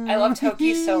you." I love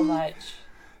Toki so much.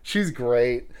 She's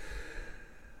great.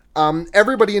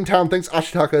 Everybody in town thinks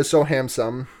Ashitaka is so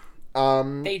handsome.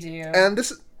 They do. And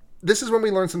this is when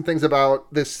we learn some things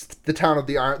about the town of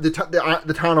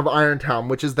the town of Irontown,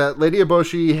 which is that Lady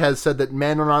Eboshi has said that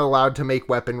men are not allowed to make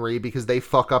weaponry because they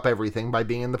fuck up everything by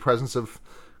being in the presence of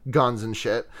guns and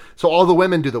shit. So all the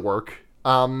women do the work.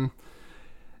 And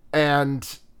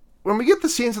when we get the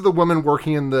scenes of the women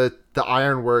working in the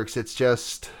ironworks, it's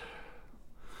just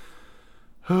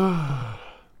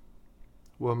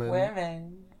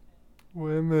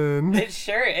Women. It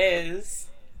sure is.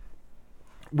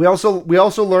 We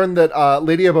also learned that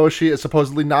Lady Eboshi is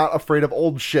supposedly not afraid of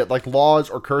old shit like laws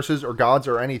or curses or gods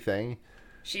or anything.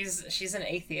 She's an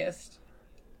atheist.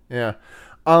 Yeah.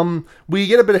 We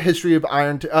get a bit of history of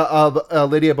Lady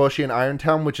Eboshi in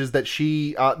Irontown, which is that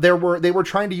they were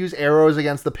trying to use arrows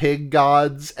against the pig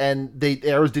gods, and the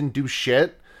arrows didn't do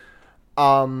shit.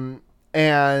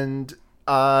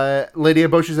 Lady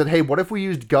Eboshi said, "Hey, what if we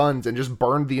used guns and just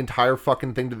burned the entire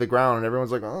fucking thing to the ground?" And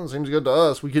everyone's like, "Oh, it seems good to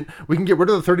us. We can get rid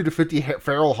of the 30 to 50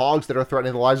 feral hogs that are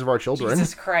threatening the lives of our children."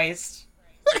 Jesus Christ!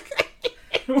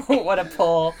 What a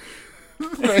pull!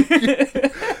 Thank you.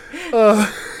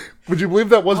 Would you believe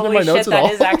that wasn't in my notes at all?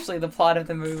 That is actually the plot of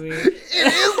the movie. It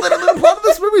is literally the plot of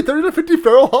this movie. 30 to 50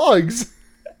 feral hogs.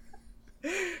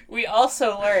 We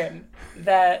also learn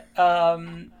that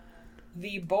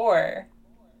the boar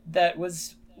that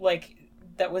was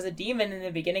a demon in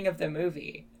the beginning of the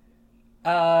movie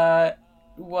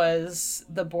was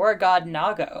the boar god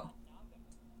Nago.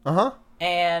 Uh-huh.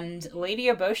 And Lady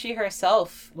Eboshi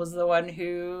herself was the one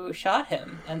who shot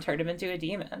him and turned him into a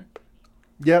demon.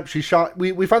 Yep, she shot.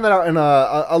 We find that out in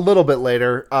a little bit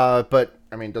later. But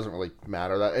I mean, it doesn't really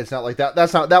matter. That it's not like that.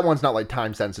 That one's not like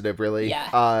time sensitive, really.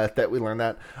 Yeah. That we learned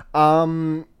that.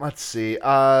 Let's see.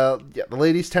 Yeah, the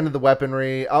ladies tended the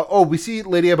weaponry. We see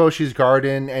Lady Eboshi's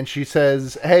garden, and she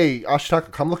says, "Hey,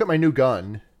 Ashitaka, come look at my new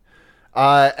gun."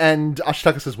 And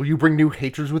Ashitaka says, "Will you bring new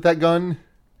hatreds with that gun?"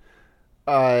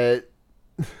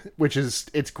 Which is,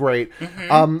 it's great.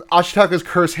 Mm-hmm. Ashitaka's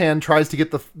curse hand tries to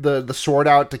get the sword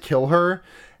out to kill her,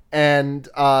 and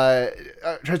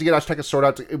tries to get Ashitaka's sword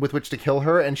out with which to kill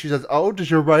her, and she says, "Oh, does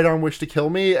your right arm wish to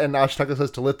kill me?" And Ashitaka says,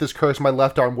 "To lift this curse, my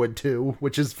left arm would too,"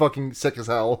 which is fucking sick as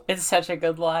hell. It's such a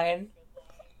good line.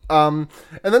 And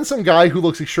then some guy who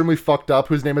looks extremely fucked up,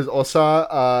 whose name is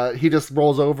Osa, he just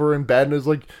rolls over in bed and is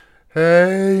like,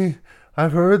 "Hey,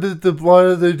 I've heard that the blood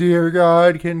of the deer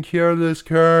god can cure this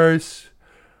curse.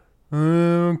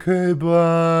 Okay,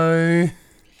 bye."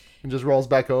 And just rolls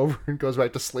back over and goes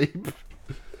back to sleep.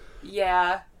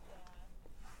 Yeah.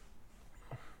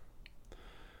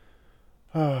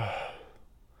 We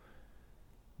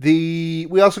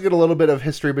also get a little bit of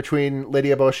history between Lady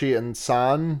Eboshi and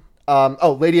San.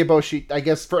 Lady Eboshi, I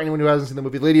guess for anyone who hasn't seen the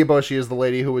movie, Lady Eboshi is the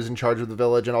lady who was in charge of the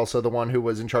village and also the one who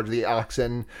was in charge of the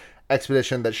oxen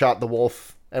expedition that shot the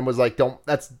wolf and was like,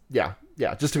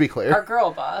 just to be clear. Our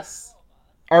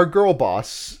girl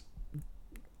boss.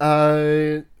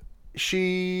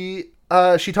 She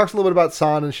talks a little bit about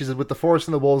San, and she said, with the forest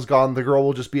and the wolves gone, the girl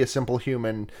will just be a simple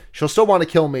human. She'll still want to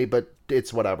kill me, but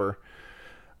it's whatever.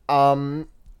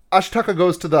 Ashitaka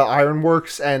goes to the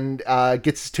ironworks and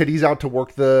gets his titties out to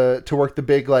work the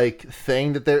big like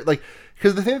thing that they're like,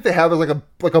 because the thing that they have is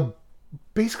like a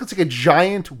basically it's like a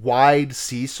giant wide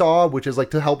seesaw, which is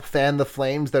like to help fan the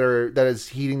flames that is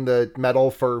heating the metal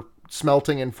for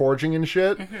smelting and forging and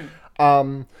shit.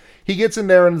 Mm-hmm. He gets in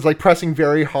there and is like pressing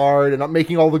very hard and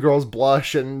making all the girls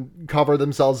blush and cover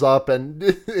themselves up, and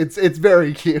it's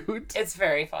very cute. It's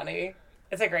very funny.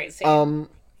 It's a great scene.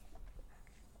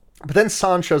 But then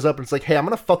San shows up and it's like, hey, I'm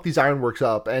gonna fuck these ironworks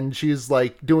up, and she's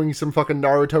like doing some fucking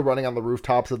Naruto running on the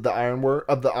rooftops of the ironwork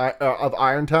of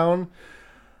Irontown.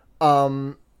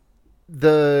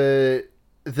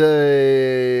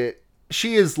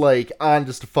 She is like on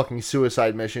just a fucking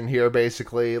suicide mission here,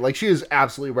 basically. Like, she is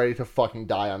absolutely ready to fucking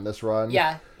die on this run.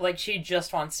 Yeah, like she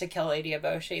just wants to kill Lady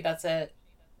Eboshi. That's it.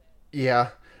 Yeah.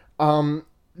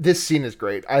 This scene is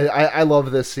great. I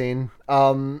love this scene.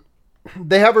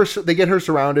 They get her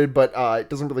surrounded, but it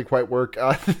doesn't really quite work.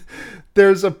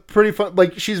 There's a pretty fun,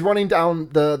 like, she's running down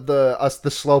the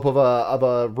slope of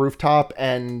a rooftop,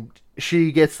 and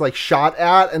she gets like shot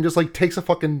at and just like takes a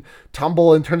fucking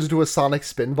tumble and turns into a sonic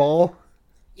spinball.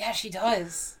 Yeah, she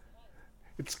does.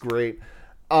 It's great.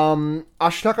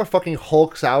 Ashitaka fucking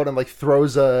hulks out and like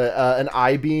throws an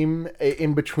I-beam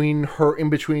in between San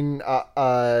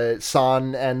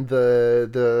and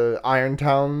the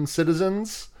Irontown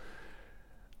citizens.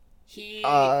 He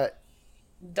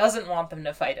doesn't want them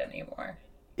to fight anymore.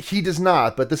 He does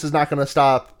not, but this is not going to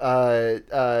stop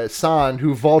San,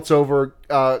 who vaults over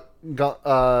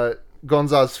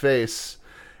Gonza's face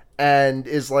and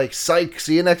is like, psych,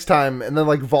 see you next time, and then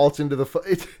like vaults into the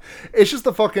it's just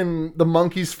the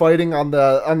monkeys fighting on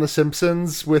the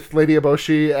Simpsons with Lady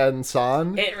Eboshi and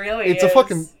San. It really is.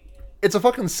 It's a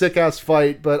fucking sick ass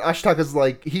fight, but Ashitaka's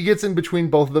like, he gets in between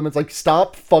both of them. It's like,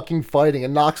 stop fucking fighting,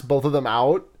 and knocks both of them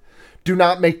out. Do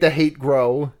not make the hate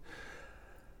grow.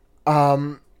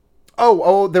 There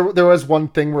was one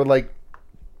thing where like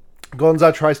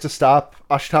Gonza tries to stop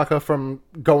Ashitaka from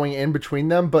going in between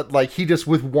them, but like he just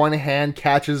with one hand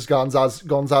catches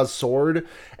Gonza's sword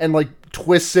and like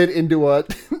twists it into a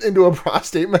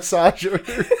prostate massager.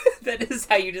 That is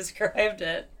how you described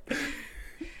it.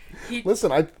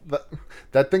 Listen,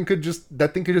 that thing could just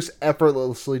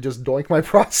effortlessly just doink my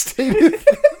prostate.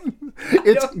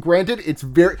 It's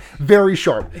very, very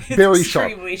sharp. Very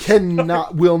sharp.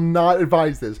 Will not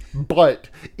advise this. But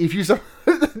if you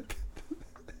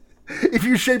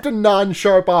shaped a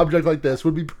non-sharp object like this,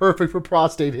 would be perfect for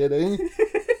prostate hitting.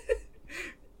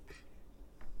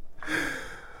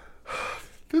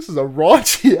 This is a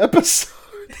raunchy episode.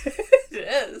 It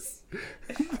is.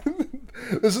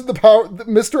 This is the power,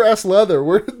 Mr. S. Leather.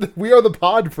 We are the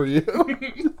pod for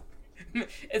you.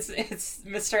 It's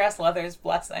Mr. S. Leather's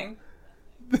blessing.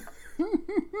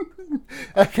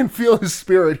 I can feel his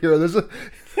spirit here. There's an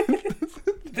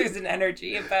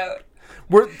energy about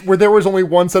where there was only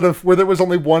one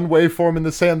waveform in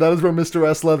the sand. That is where Mr.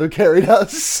 S. Leather carried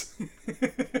us.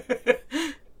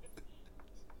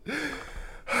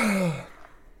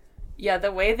 Yeah,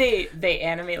 the way they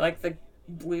animate like the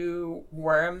blue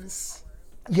worms.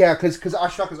 Yeah, because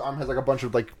Ashitaka's arm has like a bunch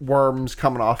of like worms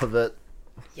coming off of it.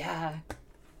 Yeah,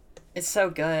 it's so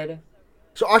good.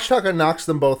 So Ashitaka knocks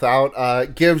them both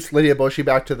out, gives Lady Eboshi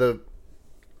back to the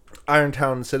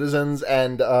Irontown citizens,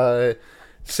 and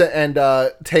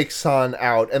takes San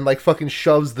out, and like fucking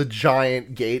shoves the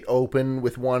giant gate open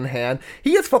with one hand.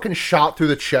 He gets fucking shot through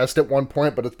the chest at one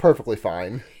point, but it's perfectly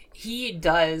fine. He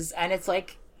does, and it's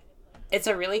like, it's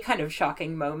a really kind of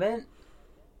shocking moment.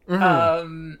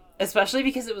 Mm-hmm. Especially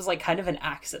because it was like kind of an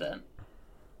accident.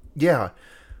 Yeah.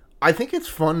 I think it's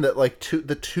fun that like two of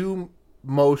the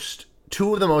most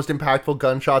impactful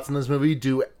gunshots in this movie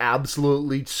do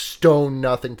absolutely stone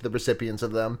nothing to the recipients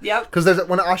of them. Yep. Because there's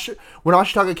when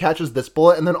Ashitaka catches this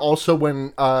bullet, and then also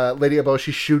when Lady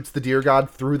Eboshi shoots the deer god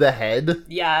through the head.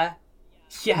 Yeah.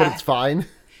 Yeah. But it's fine.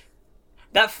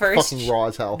 That first fucking raw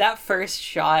as hell. That first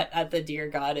shot at the deer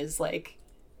god is like,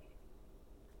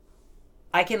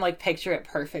 I can like picture it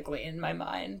perfectly in my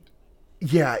mind.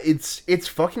 Yeah, it's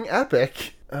fucking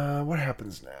epic. What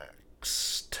happens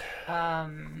next?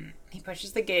 He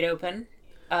pushes the gate open.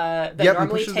 that Yep, he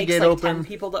normally pushes the takes gate like open. 10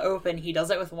 people to open. He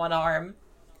does it with one arm.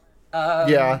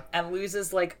 Yeah. And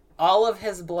loses like all of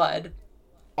his blood.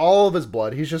 All of his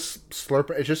blood. He's just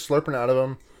slurping. It's just slurping out of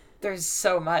him. There's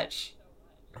so much.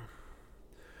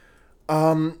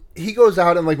 He goes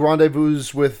out and like rendezvous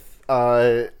with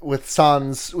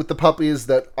the puppies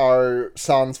that are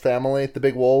San's family, the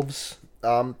big wolves.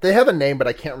 They have a name, but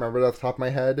I can't remember it off the top of my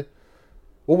head.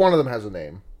 Well, one of them has a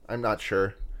name. I'm not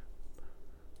sure.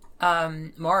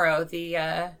 Moro,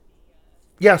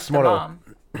 Yes, the Moro. mom.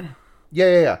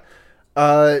 Yeah.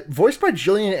 Voiced by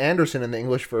Gillian Anderson in the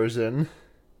English version.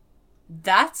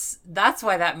 That's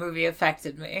why that movie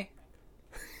affected me.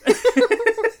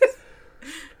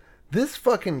 This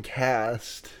fucking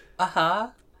cast. Uh-huh.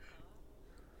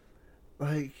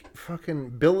 Like,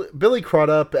 fucking Billy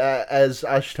Crudup as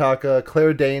Ashitaka,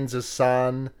 Claire Danes as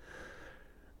San.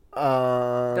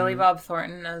 Billy Bob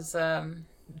Thornton as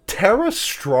Tara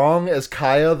Strong as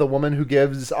Kaya, the woman who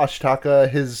gives Ashitaka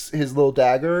his little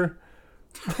dagger.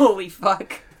 holy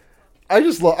fuck. I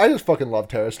just fucking love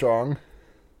Tara Strong.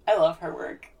 I love her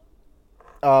work.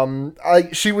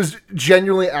 She was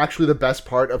genuinely actually the best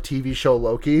part of TV show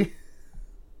Loki.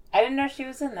 I didn't know she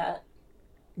was in that.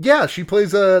 Yeah, she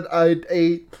plays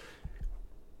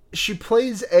she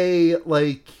plays a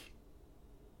like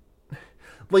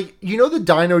you know the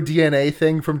Dino DNA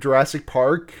thing from Jurassic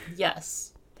Park?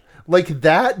 Yes. Like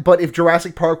that, but if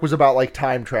Jurassic Park was about like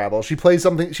time travel. She plays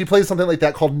something like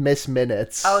that called Miss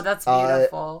Minutes. Oh, that's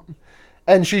beautiful.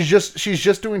 And she's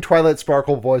just doing Twilight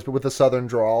Sparkle voice but with a southern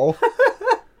drawl.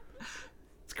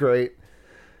 It's great.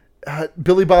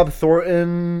 Billy Bob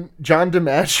Thornton, John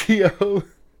DiMaggio,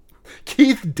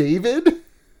 Keith David.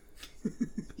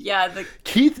 Yeah,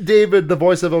 Keith David, the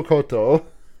voice of Okoto.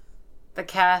 the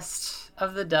cast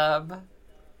of the dub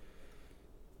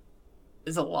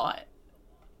is a lot.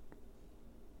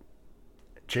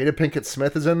 Jada Pinkett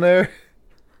Smith is in there.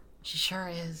 She sure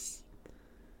is.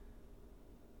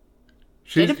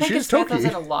 She's Jada Pinkett Smith Toki. is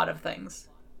in a lot of things.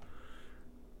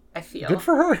 I feel. Good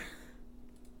for her.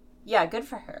 Yeah, good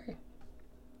for her.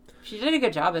 She did a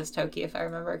good job as Toki, if I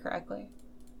remember correctly.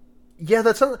 Yeah,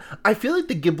 that's something. I feel like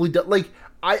the Ghibli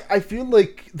I feel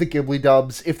like the Ghibli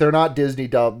dubs, if they're not Disney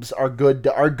dubs, are good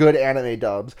anime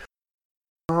dubs.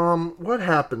 What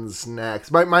happens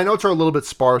next? My notes are a little bit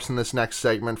sparse in this next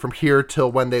segment from here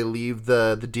till when they leave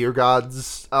the Deer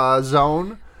Gods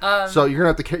zone. So you're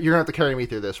gonna have to carry me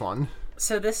through this one.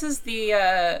 So this is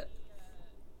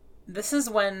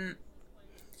when.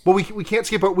 Well, we can't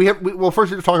skip it. First we have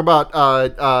to talk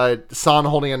about San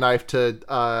holding a knife to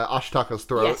Ashitaka's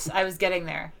throat. Yes, I was getting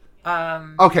there.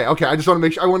 Okay. I just want to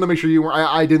make sure. I wanted to make sure you were.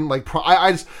 I didn't like.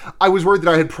 I was worried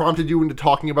that I had prompted you into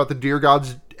talking about the Deer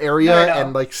Gods area No.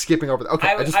 and like skipping over that. Okay,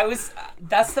 I was.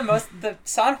 That's the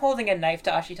San holding a knife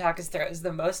to Ashitaka's throat is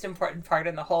the most important part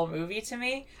in the whole movie to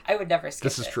me. I would never skip it.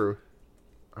 This is true.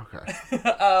 Okay.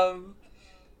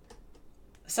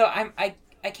 So I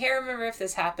can't remember if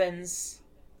this happens.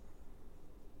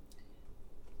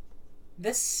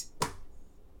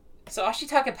 So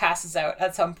Ashitaka passes out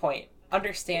at some point,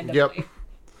 understandably. Yep.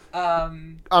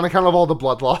 On account of all the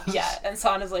blood loss. Yeah, and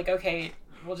San is like, okay,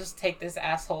 we'll just take this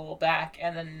asshole back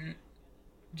and then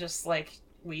just like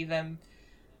leave him.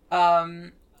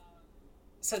 So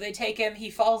they take him.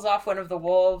 He falls off one of the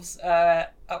wolves.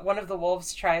 One of the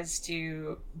wolves tries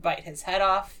to bite his head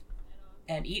off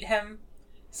and eat him.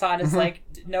 San is like,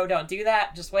 no, don't do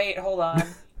that. Just wait. Hold on.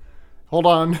 Hold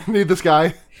on. Need this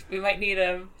guy. We might need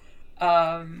him.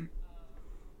 So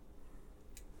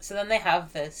then they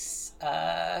have this.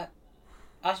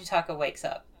 Ashitaka wakes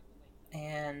up.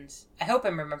 And I hope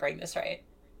I'm remembering this right.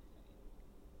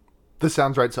 This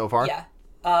sounds right so far. Yeah.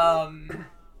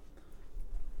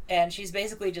 And she's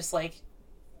basically just like,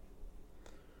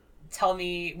 tell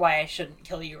me why I shouldn't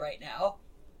kill you right now.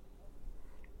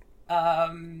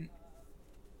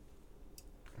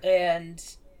 And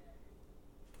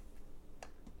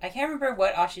I can't remember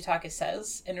what Ashitaka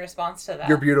says in response to that.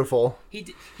 You're beautiful.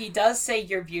 He does say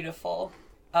you're beautiful,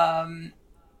 in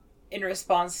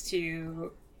response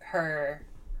to her,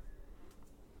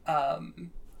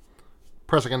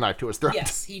 pressing a knife to his throat.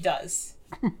 Yes, he does.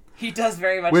 He does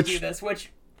very much do this,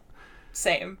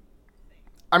 same.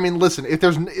 I mean, listen, if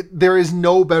there is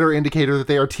no better indicator that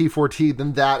they are T4T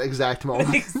than that exact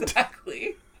moment.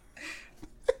 Exactly.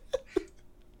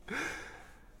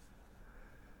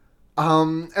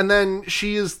 And then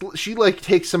she like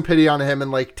takes some pity on him and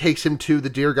like takes him to the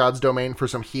Deer God's domain for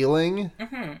some healing.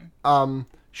 Mm-hmm.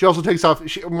 She also takes off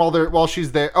while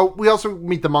she's there. Oh, we also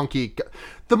meet the monkey.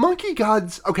 The monkey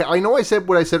gods. Okay, I know I said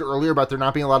what I said earlier about there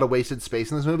not being a lot of wasted space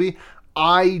in this movie.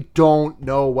 I don't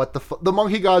know what the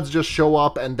monkey gods just show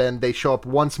up, and then they show up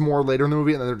once more later in the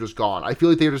movie, and then they're just gone. I feel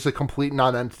like they're just a complete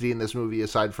non-entity in this movie,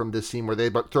 aside from this scene where they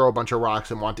throw a bunch of rocks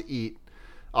and want to eat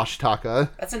Ashitaka.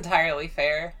 That's entirely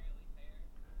fair.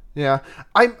 Yeah,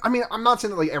 I mean, I'm not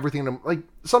saying that like everything, like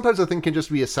sometimes a thing can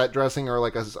just be a set dressing or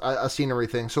like a scenery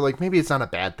thing. So like maybe it's not a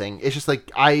bad thing. It's just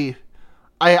like I'm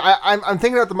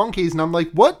thinking about the monkeys, and I'm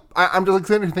like, what? I'm just like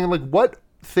thinking like what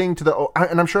thing to the,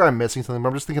 and I'm sure I'm missing something, but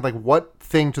I'm just thinking like what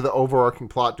thing to the overarching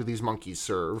plot do these monkeys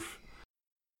serve?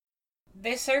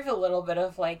 They serve a little bit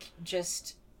of like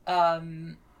just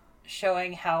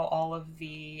showing how all of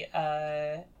the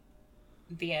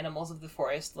animals of the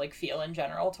forest like feel in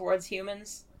general towards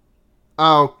humans.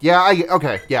 Oh yeah,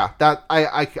 okay, yeah, that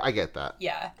I get that.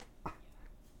 Yeah,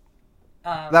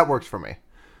 that works for me.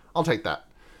 I'll take that.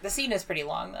 The scene is pretty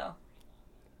long though.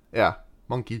 Yeah,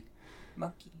 monkey.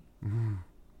 Monkey.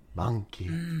 Monkey.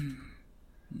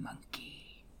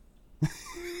 Monkey.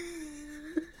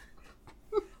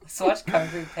 So watch Kung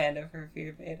Fu Panda for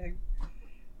fear baiting.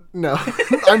 No,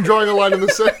 I'm drawing a line in the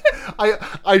sand.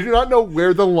 I do not know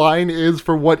where the line is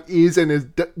for what is and is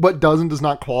what does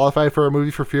not qualify for a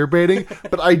movie for fear baiting,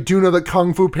 but I do know that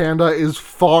Kung Fu Panda is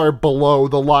far below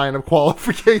the line of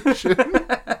qualification.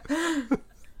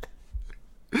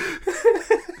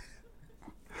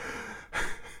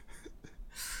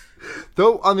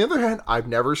 Though on the other hand, I've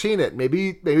never seen it.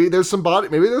 Maybe there's some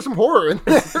horror in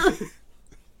there.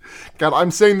 God,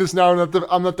 I'm saying this now, and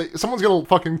someone's gonna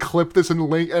fucking clip this and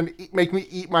link and make me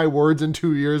eat my words in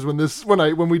 2 years when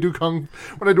I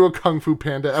do a Kung Fu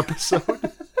Panda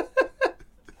episode.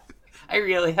 I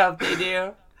really hope they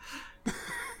do.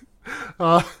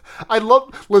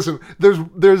 Listen,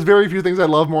 there's very few things I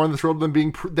love more in this world than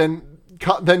being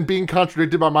being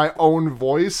contradicted by my own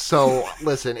voice. So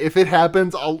listen, if it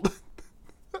happens,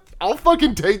 I'll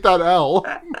fucking take that L.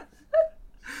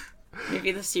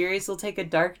 Maybe the series will take a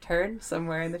dark turn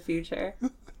somewhere in the future.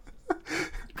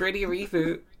 Gritty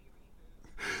reboot.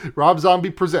 Rob Zombie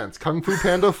presents Kung Fu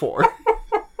Panda 4.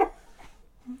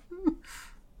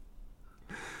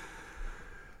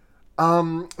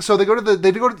 So they go to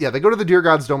the Deer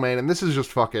God's domain, and this is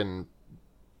just fucking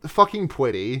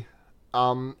pretty.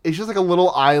 It's just like a little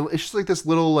island. It's just like this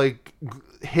little like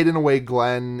hidden away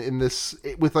glen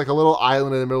with like a little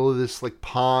island in the middle of this like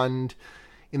pond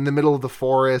in the middle of the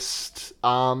forest.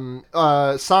 San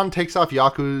takes off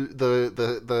Yaku,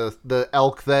 the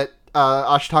elk that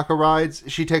Ashitaka rides.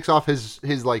 She takes off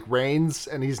his like reins,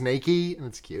 and he's naked, and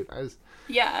it's cute. I just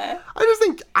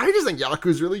think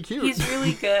Yaku's really cute. He's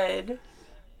really good.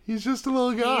 He's just a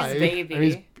little guy. He's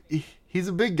baby. And he's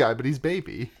a big guy, but he's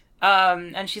baby.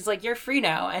 And she's like, "You're free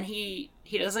now," and he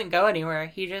doesn't go anywhere.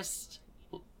 He just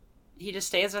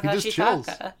stays with Ashitaka. Chills.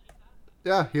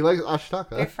 Yeah, he likes Ashitaka.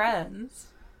 They're friends.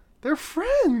 They're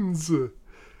friends.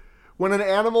 When an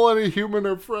animal and a human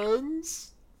are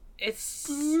friends, it's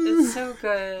so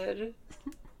good.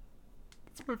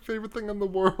 It's my favorite thing in the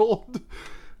world.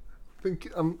 I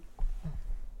think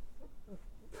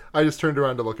I just turned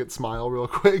around to look at Smile real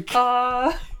quick.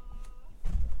 I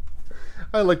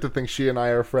like to think she and I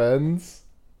are friends.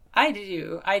 I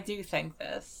do think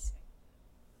this.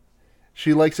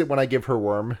 She likes it when I give her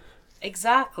worm.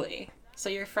 Exactly. So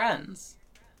you're friends.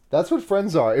 That's what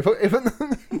friends are.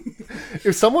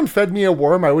 If someone fed me a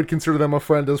worm, I would consider them a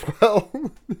friend as well.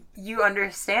 You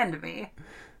understand me.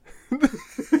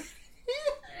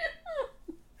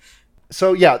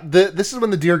 So yeah, this is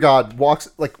when the Deer God walks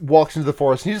into the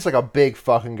forest. And he's just like a big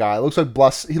fucking guy. He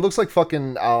looks like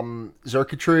fucking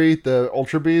Xurkitree, the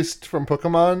Ultra Beast from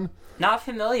Pokemon. Not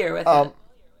familiar with it.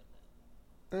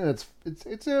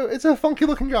 It's a funky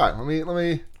looking guy. Let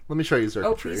me show you Xurkitree.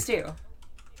 Oh, please do.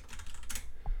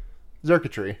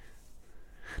 Xurkitree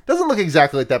doesn't look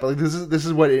exactly like that, but like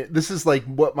this is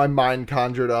what my mind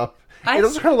conjured up. It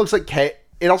also kind of looks like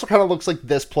It also kind of looks like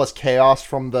this plus Chaos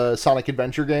from the Sonic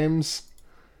Adventure games.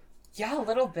 Yeah, a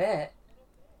little bit.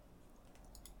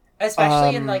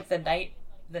 Especially in like the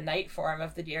night form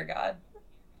of the Deer God.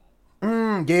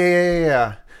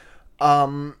 Yeah.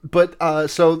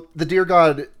 So the Deer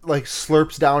God like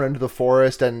slurps down into the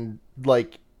forest and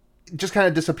like just kind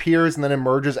of disappears and then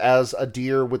emerges as a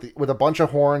deer with a bunch of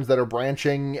horns that are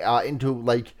branching into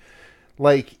like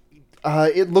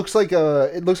it looks like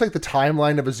the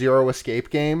timeline of a Zero Escape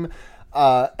game,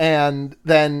 and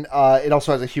then it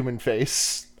also has a human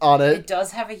face on it. It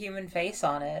does have a human face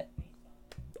on it.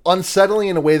 Unsettling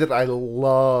in a way that I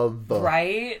love.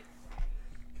 Right?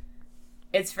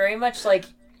 It's very much like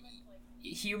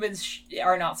humans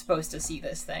are not supposed to see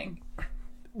this thing.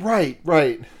 Right.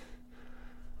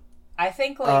 I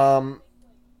think like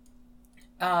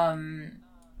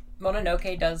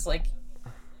Mononoke does like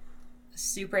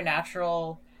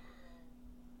supernatural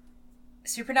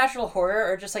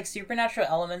horror, or just like supernatural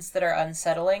elements that are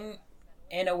unsettling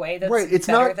in a way that's Right, it's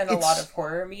better not, than a lot of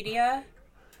horror media.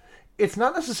 It's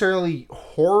not necessarily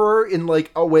horror in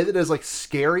like a way that is like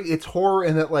scary. It's horror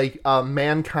in that like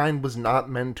mankind was not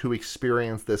meant to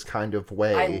experience this kind of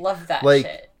way. I love that like,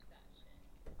 shit.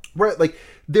 Right, like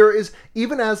there is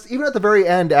even at the very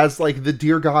end, as like the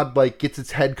deer god like gets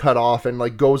its head cut off and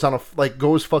like goes on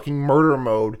goes fucking murder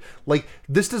mode. Like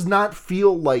this does not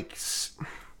feel like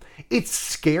it's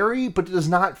scary, but it does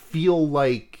not feel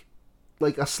like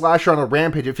a slasher on a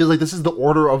rampage. It feels like this is the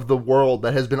order of the world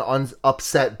that has been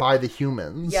upset by the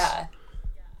humans. Yeah.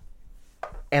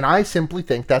 And I simply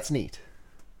think that's neat.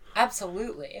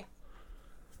 Absolutely.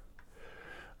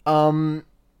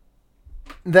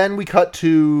 Then we cut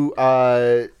to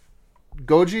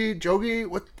Jogi,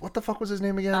 what the fuck was his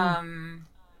name again?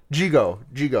 Jigo.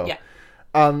 Yeah.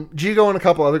 Jigo and a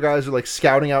couple other guys are like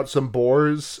scouting out some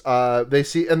boars. They're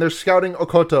scouting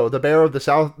Okoto,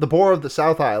 the boar of the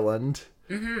South Island.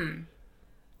 Mm-hmm.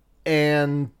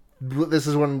 And this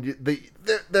is when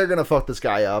they're gonna fuck this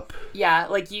guy up. Yeah,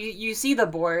 like you see the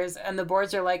boars, and the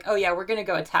boars are like, "Oh yeah, we're gonna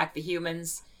go attack the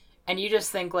humans," and you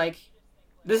just think like,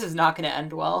 "This is not gonna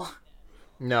end well."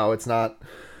 No, it's not.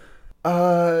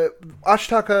 Ashitaka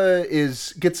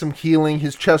gets some healing.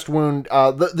 His chest wound.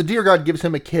 The deer god gives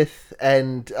him a kith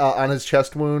and on his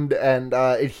chest wound, and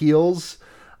it heals.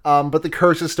 But the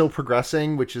curse is still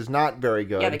progressing, which is not very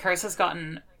good. Yeah, the curse has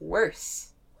gotten worse.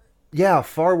 Yeah,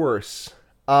 far worse.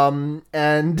 And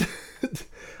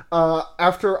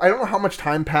after I don't know how much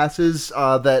time passes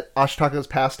that Ashitaka has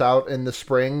passed out in the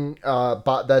spring,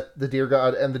 but that the deer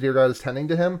god is tending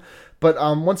to him. But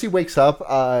once he wakes up,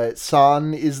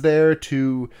 San is there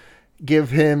to give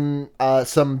him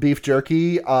some beef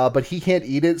jerky, but he can't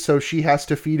eat it, so she has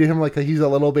to feed him like he's a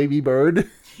little baby bird.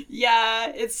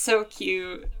 Yeah, it's so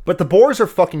cute. But the boars are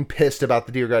fucking pissed about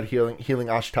the deer god healing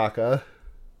Ashitaka.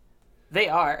 They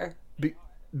are.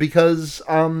 Because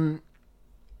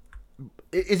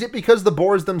is it because the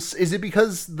boars is it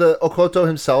because the Okoto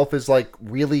himself is like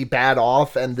really bad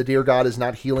off and the deer god is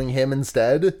not healing him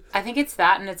instead? I think it's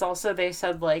that, and it's also they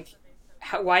said like,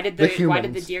 why did the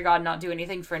deer god not do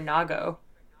anything for Nago?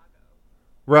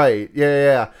 Right.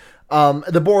 Yeah.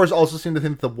 The boars also seem to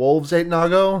think the wolves ate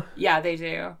Nago. Yeah, they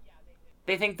do.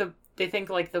 They think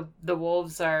like the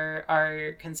wolves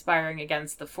are conspiring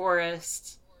against the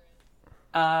forest.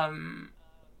 And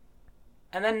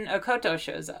then Okoto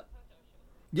shows up.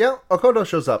 Yeah, Okoto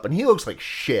shows up, and he looks like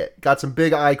shit. Got some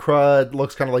big eye crud,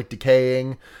 looks kind of like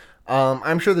decaying.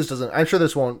 I'm sure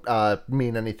this won't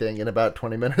mean anything in about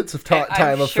 20 minutes of time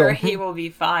I'm of sure film. he will be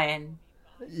fine.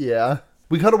 Yeah.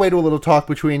 We cut away to a little talk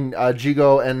between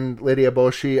Jigo and Lady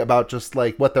Eboshi about just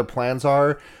like what their plans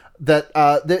are. That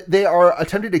they are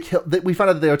attempting to kill. We found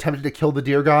out that they are attempting to kill the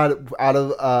deer god out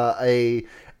of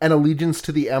an allegiance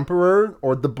to the emperor,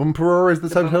 or the Bumperor, as the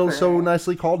subtitle so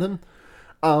nicely called him.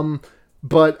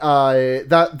 But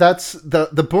that's the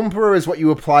Bumperor is what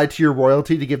you apply to your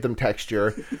royalty to give them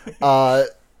texture.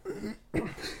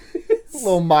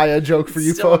 Little Maya joke for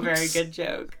you Still folks. A very good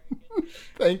joke.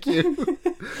 Thank you.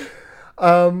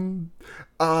 But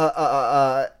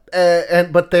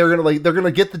they're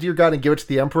gonna get the deer god and give it to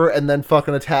the emperor, and then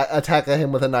fucking attack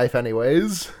him with a knife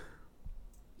anyways.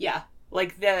 Yeah,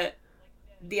 like the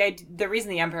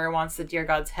reason the emperor wants the deer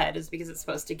god's head is because it's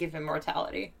supposed to give him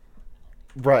mortality.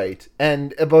 Right,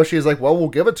 and Eboshi is like, well, we'll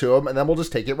give it to him, and then we'll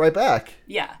just take it right back.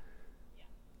 Yeah,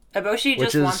 Eboshi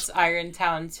just wants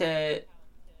Irontown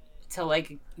to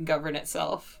like govern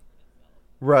itself.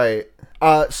 Right.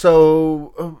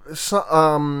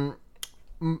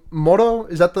 Moto,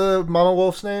 is that the Mama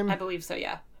Wolf's name? I believe so,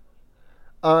 yeah.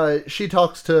 She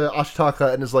talks to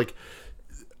Ashitaka and is like,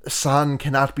 San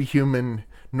cannot be human,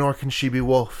 nor can she be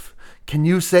wolf. Can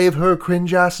you save her,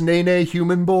 cringe-ass nene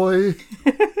human boy?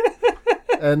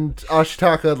 And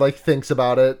Ashitaka, like, thinks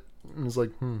about it and is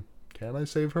like, can I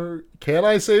save her? Can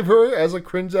I save her as a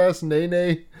cringe-ass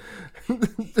nene?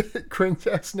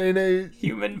 Cringe-ass nene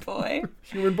human boy.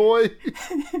 Human boy.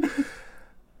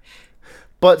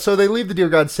 But so they leave the deer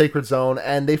god's sacred zone,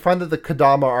 and they find that the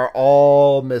Kadama are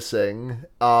all missing,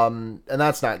 and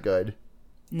that's not good.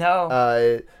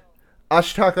 No.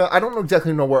 Ashitaka, I don't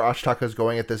exactly know where Ashitaka is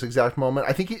going at this exact moment.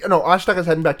 I think Ashitaka's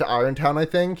heading back to Irontown, I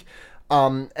think.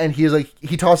 And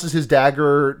he tosses his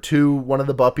dagger to one of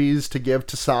the buppies to give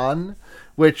to San,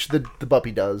 which the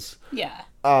buppy does. Yeah.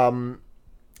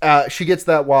 She gets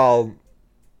that while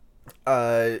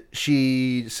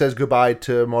she says goodbye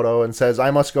to Moto and says, I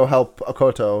must go help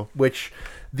Okoto, which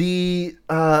the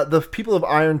people of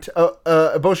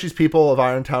Eboshi's people of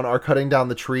Irontown are cutting down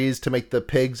the trees to make the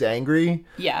pigs angry.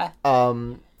 Yeah.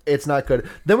 It's not good.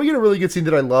 Then we get a really good scene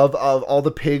that I love of all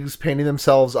the pigs painting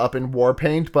themselves up in war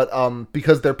paint, but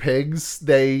because they're pigs,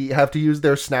 they have to use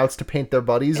their snouts to paint their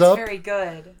buddies up. It's very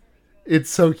good.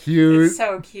 It's so cute. It's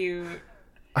so cute.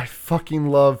 I fucking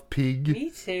love Pig.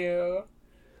 Me too.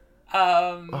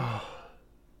 And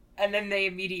then they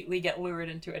immediately get lured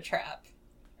into a trap.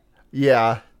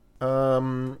 Yeah.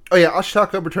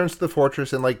 Ashitaka returns to the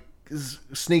fortress and like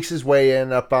sneaks his way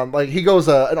in up on like he goes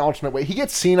an alternate way. He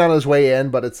gets seen on his way in,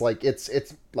 but it's like it's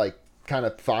like kind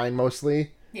of fine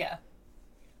mostly. Yeah.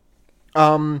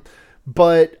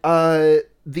 But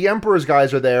the Emperor's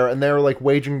guys are there and they're like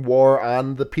waging war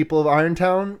on the people of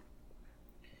Irontown.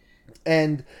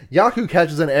 And Yaku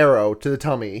catches an arrow to the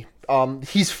tummy.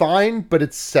 He's fine, but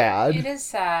it's sad. It is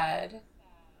sad.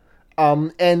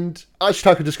 And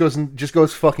Ashitaka just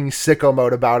goes fucking sicko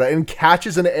mode about it and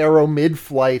catches an arrow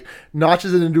mid-flight,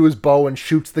 notches it into his bow, and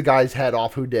shoots the guy's head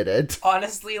off who did it.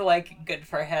 Honestly, like, good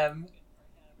for him.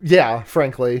 Yeah,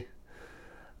 frankly.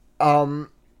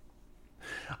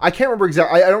 I can't remember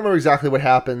exactly. I don't remember exactly what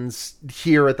happens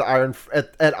here at the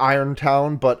at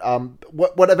Irontown, but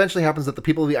what eventually happens is that the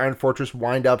people of the Iron Fortress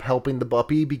wind up helping the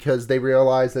Buppy because they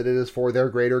realize that it is for their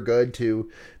greater good to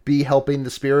be helping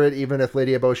the spirit, even if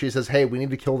Lady Eboshi says, "Hey, we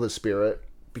need to kill this spirit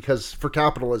because for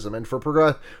capitalism and for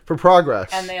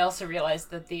progress." And they also realize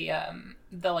that the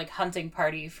like hunting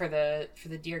party for the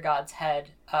deer god's head,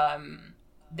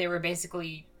 they were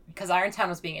basically because Irontown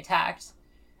was being attacked.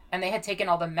 And they had taken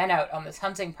all the men out on this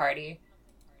hunting party.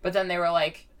 But then they were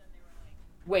like,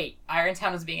 wait,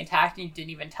 Irontown was being attacked and you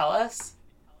didn't even tell us?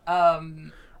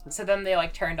 So then they,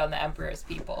 like, turned on the Emperor's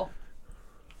people.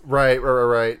 Right.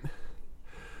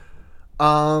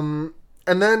 And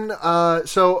then,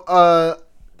 Okoto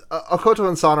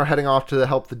and San are heading off to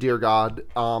help the deer god.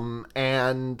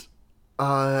 And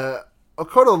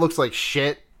Okoto looks like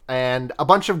shit. And a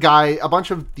bunch of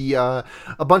Lady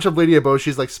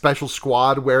Eboshi's like special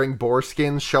squad wearing boar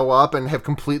skins show up and have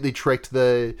completely tricked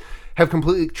Okoto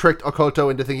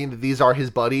into thinking that these are his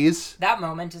buddies. That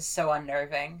moment is so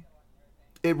unnerving.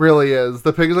 It really is.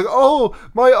 The pig is like, "Oh,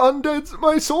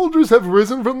 my soldiers have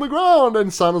risen from the ground,"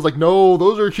 and Sana's like, "No,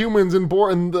 those are humans." And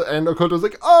Okoto's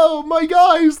like, "Oh, my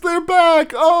guys, they're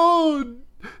back! Oh,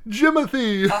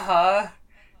 Jimothy,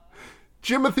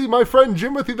 Jimothy, my friend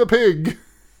Jimothy the pig."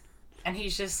 And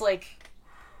he's just like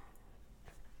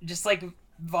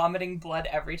vomiting blood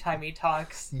every time he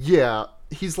talks. Yeah,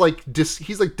 he's like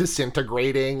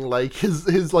disintegrating. Like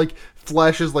his like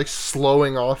flesh is like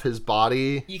slowing off his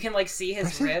body. You can like see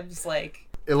his ribs. Like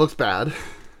it looks bad.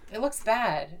 It looks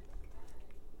bad.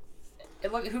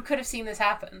 Who could have seen this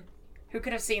happen? Who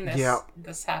could have seen this? Yeah.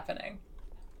 This happening?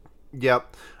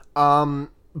 Yep.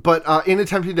 But in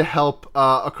attempting to help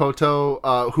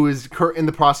Okoto, who is in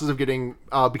the process of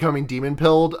becoming demon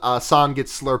pilled, San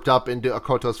gets slurped up into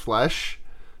Okoto's flesh.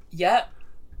 Yep.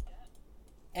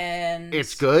 And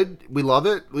it's good. We love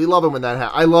it. We love it when that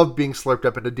happens. I love being slurped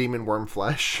up into demon worm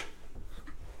flesh.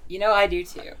 You know, I do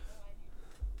too.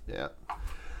 Yeah.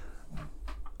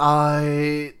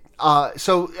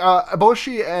 So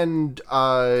Eboshi and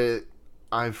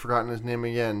I've forgotten his name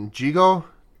again. Jiko.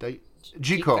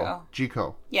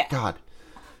 Yeah. God.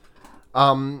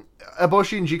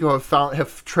 Eboshi and Jiko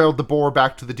have trailed the boar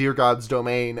back to the deer god's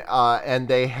domain, and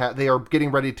they are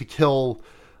getting ready to kill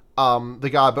the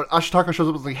god. But Ashitaka shows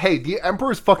up and is like, "Hey, the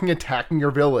Emperor's fucking attacking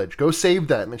your village. Go save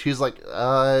them." And she's like,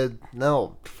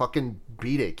 "No, fucking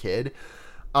beat it, kid."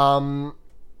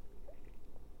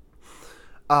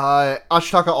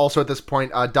 Ashitaka also at this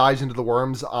point dives into the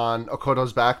worms on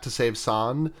Okoto's back to save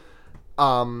San.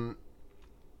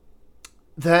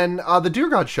 Then the deer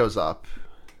god shows up.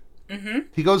 Mm-hmm.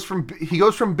 He goes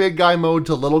from big guy mode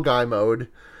to little guy mode,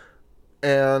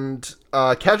 and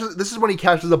this is when he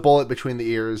catches a bullet between the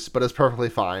ears, but it's perfectly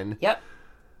fine. Yep.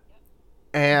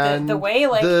 And the way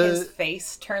like his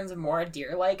face turns more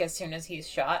deer-like as soon as he's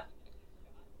shot,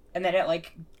 and then it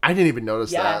like I didn't even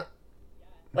notice that.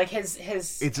 Like his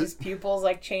pupils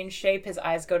like change shape. His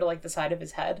eyes go to like the side of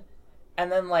his head,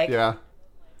 and then like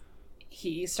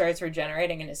he starts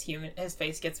regenerating and his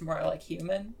face gets more like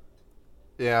human.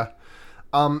 Yeah.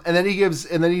 And then he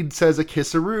says a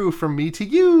kisseroo from me to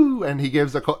you, and he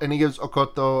gives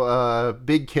Okoto a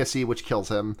big kissy, which kills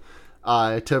him,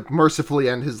 to mercifully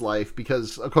end his life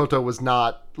because Okoto was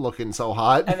not looking so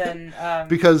hot. And then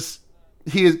because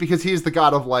he is the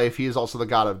god of life, he is also the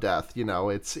god of death. You know,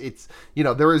 it's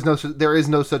there is no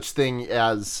such thing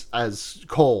as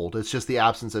cold. It's just the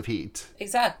absence of heat.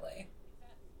 Exactly.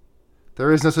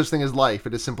 There is no such thing as life.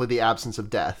 It is simply the absence of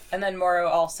death. And then Moro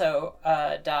also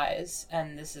dies,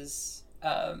 and this is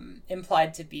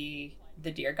implied to be the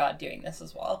deer god doing this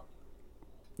as well.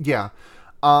 Yeah.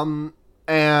 And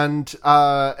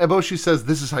Eboshi says,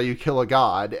 "This is how you kill a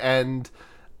god," and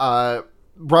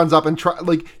runs up and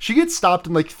she gets stopped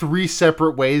in like 3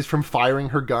 separate ways from firing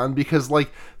her gun because like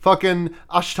fucking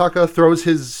Ashitaka throws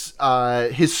he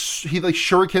like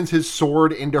shurikens his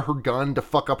sword into her gun to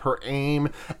fuck up her aim,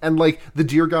 and like the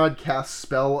deer god casts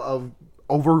spell of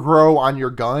overgrow on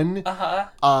your gun.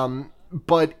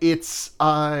 But she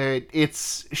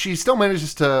still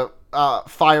manages to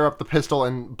fire up the pistol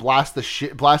and blast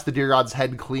the deer god's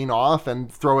head clean off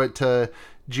and throw it to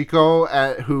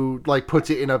Jiko, who like puts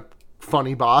it in a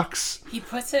funny box. He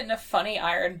puts it in a funny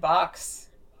iron box.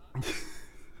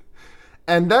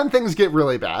 And then things get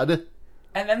really bad.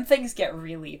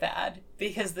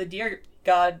 Because the deer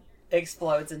god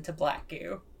explodes into black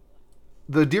goo.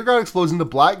 The deer god explodes into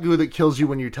black goo that kills you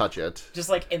when you touch it. Just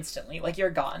like instantly, like you're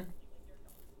gone.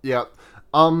 Yep.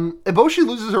 Eboshi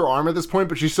loses her arm at this point,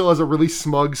 but she still has a really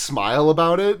smug smile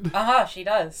about it. She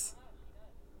does.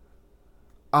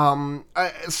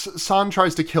 San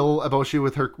tries to kill Eboshi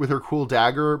with her cool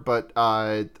dagger, but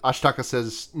Ashitaka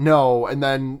says no, and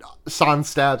then San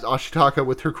stabs Ashitaka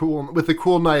with the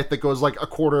cool knife that goes like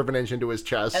 1/4 of an inch into his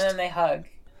chest. And then they hug,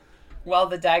 while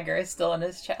the dagger is still in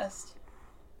his chest.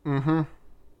 Mm-hmm.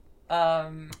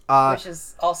 Which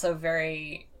is also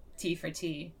very T for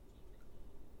T.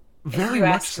 Very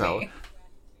much so.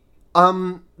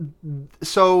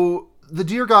 So the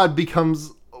deer god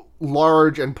becomes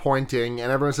large and pointing,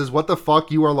 and everyone says, "What the fuck?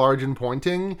 You are large and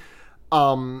pointing."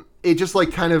 It just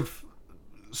like kind of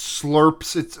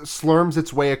slurms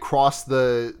its way across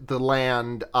the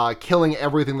land, killing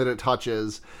everything that it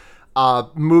touches.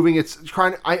 Moving it's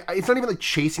not even like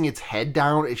chasing its head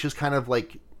down. It's just kind of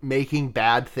like making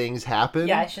bad things happen.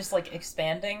 Yeah, it's just like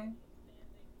expanding.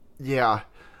 Yeah.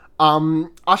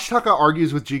 Ashitaka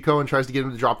argues with Jiko and tries to get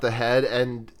him to drop the head,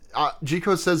 and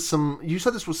Jiko says you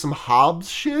said this was some Hobbes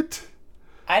shit?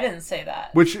 I didn't say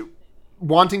that. Which,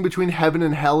 wanting between heaven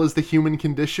and hell is the human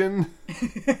condition?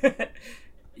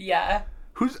 Yeah.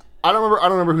 I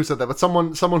don't remember who said that, but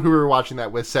someone who we were watching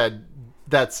that with said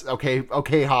that's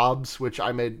okay Hobbes, which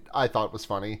I thought was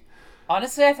funny.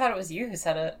 Honestly, I thought it was you who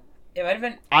said it. It might have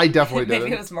been... I definitely did.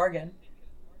 Maybe it was Morgan.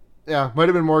 Yeah, might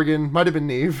have been Morgan, might have been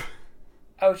Neve.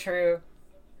 Oh, true.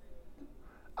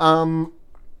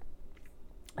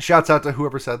 Shouts out to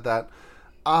whoever said that.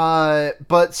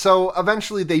 But so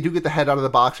eventually they do get the head out of the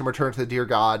box and return to the deer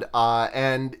god.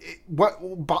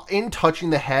 In touching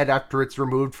the head after it's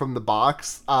removed from the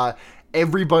box,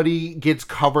 everybody gets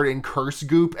covered in curse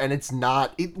goop, and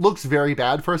it looks very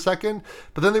bad for a second,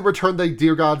 but then they return the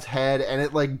deer god's head and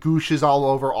it like gooshes all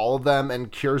over all of them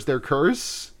and cures their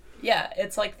curse. Yeah,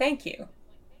 it's like, thank you.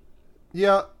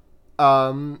 Yeah.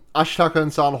 Ashitaka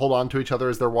and San hold on to each other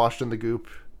as they're washed in the goop.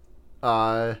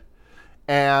 And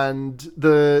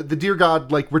the deer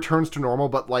god like returns to normal,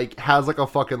 but like has like a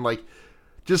fucking like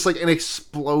just like an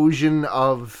explosion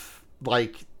of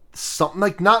like something,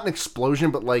 like not an explosion,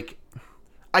 but like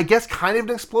I guess kind of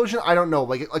an explosion. I don't know,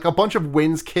 like a bunch of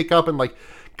winds kick up and like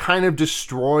kind of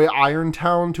destroy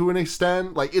Irontown to an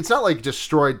extent. Like it's not like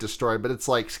destroyed, but it's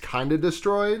like kind of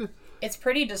destroyed. It's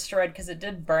pretty destroyed because it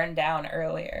did burn down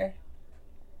earlier.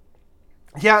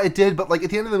 Yeah, it did, but like at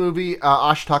the end of the movie,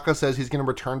 Ashitaka says he's going to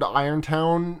return to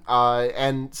Irontown,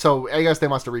 and so I guess they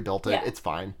must have rebuilt it. Yeah. It's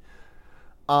fine.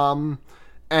 I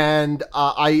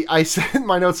said in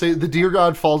my notes, say the deer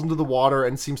god falls into the water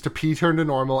and seems to turn to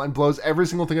normal and blows every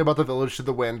single thing about the village to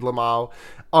the wind. Lamau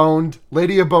owned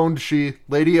Lady Abonshi,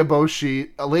 Lady Aboshi,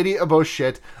 Lady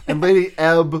Aboshit, and Lady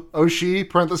Eb Oshi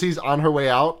 (parentheses) on her way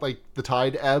out, like the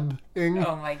tide ebbing.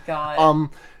 Oh my god.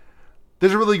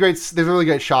 There's a really great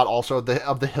shot also of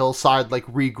the hillside like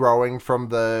regrowing from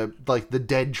the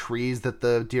dead trees that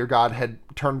the deer god had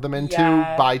turned them into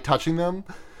by touching them.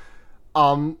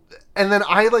 And then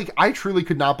I truly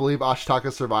could not believe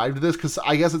Ashitaka survived this, because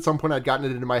I guess at some point I'd gotten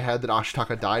it into my head that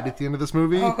Ashitaka died at the end of this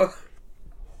movie.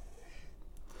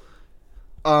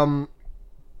 Oh.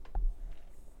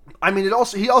 I mean, he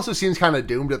also seems kind of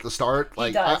doomed at the start.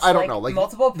 Like, I don't know. Like,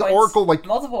 the Oracle, like...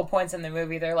 Multiple points in the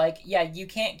movie, they're like, yeah, you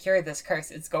can't cure this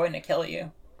curse. It's going to kill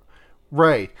you.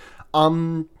 Right.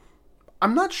 I'm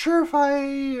not sure if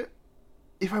I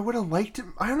would have liked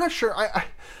him. I'm not sure.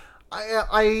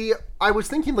 I was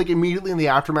thinking, like, immediately in the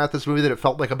aftermath of this movie that it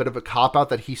felt like a bit of a cop-out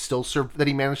that he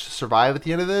managed to survive at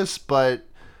the end of this, but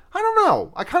I don't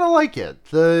know. I kind of like it.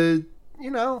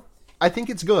 I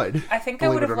think it's good. I think I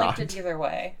would have liked it either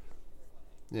way.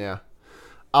 Yeah.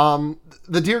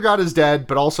 The deer god is dead,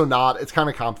 but also not. It's kind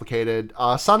of complicated.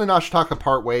 San and Ashitaka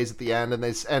part ways at the end,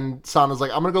 and San is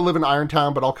like, "I'm gonna go live in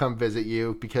Irontown, but I'll come visit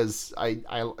you because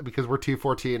because we're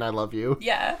 214. I love you."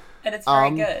 Yeah, and it's very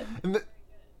good.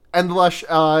 And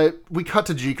we cut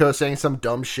to Jiko saying some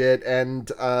dumb shit,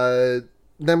 and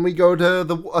then we go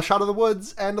to a shot of the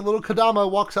woods, and a little Kodama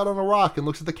walks out on a rock and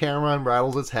looks at the camera and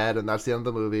rattles its head, and that's the end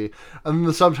of the movie. And then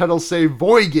the subtitles say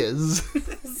Voiges.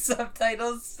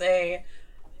 Subtitles say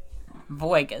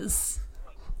Voiges.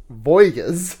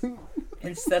 Voiges.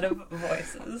 Instead of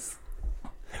voices.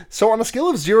 So on a scale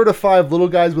of 0 to 5 little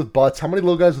guys with butts, how many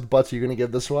little guys with butts are you going to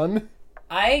give this one?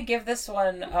 I give this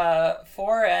one 4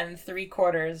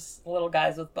 3/4 little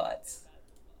guys with butts.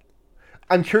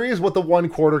 I'm curious what the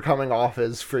 1/4 coming off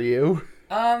is for you.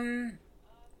 I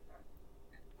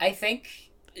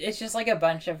think it's just like a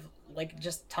bunch of like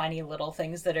just tiny little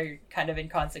things that are kind of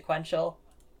inconsequential.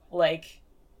 Like,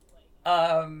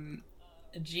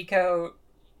 Jiko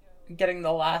getting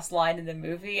the last line in the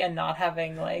movie and not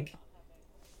having like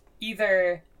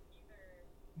either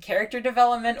character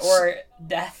development or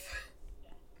death.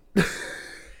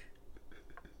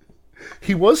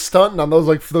 He was stunting on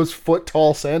those foot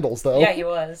tall sandals though. Yeah, he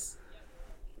was.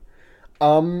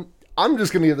 I'm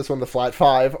just gonna give this one the flat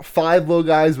 5. 5 little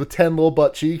guys with 10 little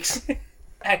butt cheeks.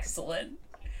 Excellent.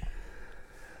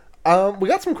 We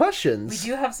got some questions.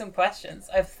 We do have some questions.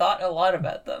 I've thought a lot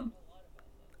about them.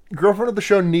 Girlfriend of the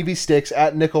show Nevi Sticks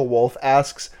at Nickel Wolf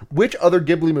asks, which other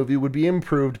Ghibli movie would be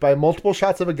improved by multiple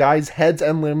shots of a guy's heads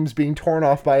and limbs being torn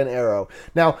off by an arrow?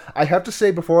 Now, I have to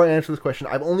say before I answer this question,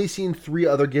 I've only seen 3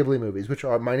 other Ghibli movies, which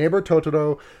are My Neighbor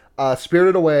Totoro,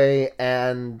 Spirited Away,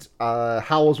 and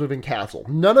Howl's Moving Castle.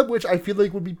 None of which I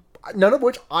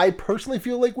personally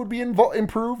feel like would be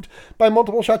improved by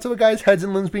multiple shots of a guy's heads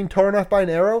and limbs being torn off by an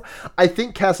arrow. I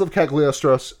think Castle of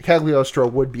Cagliostro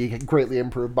would be greatly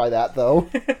improved by that, though.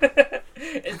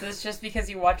 Is this just because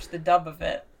you watched the dub of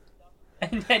it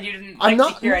and you didn't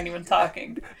to hear anyone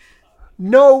talking?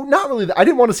 No, not really. I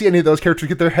didn't want to see any of those characters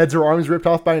get their heads or arms ripped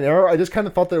off by an arrow. I just kind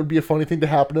of thought that would be a funny thing to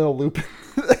happen in a Lupin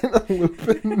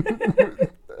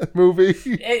movie.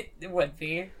 It would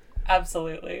be.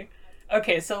 Absolutely.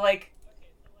 Okay, so, like,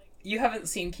 you haven't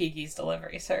seen Kiki's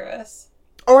Delivery Service.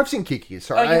 Oh, I've seen Kiki's.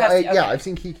 Sorry. Okay. Yeah, I've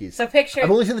seen Kiki's. So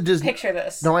I've only seen the Disney. Picture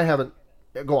this. No, I haven't.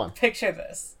 Go on. Picture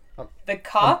this. The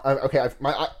cop...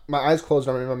 my eyes closed.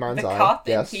 I'm in my mind's eye. The cop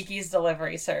in yes. Kiki's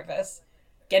Delivery Service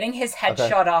getting his head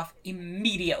shot off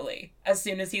immediately as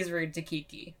soon as he's rude to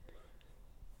Kiki.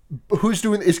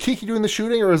 Is Kiki doing the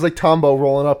shooting, or is, like, Tombo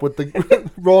rolling up with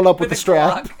the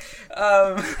strap?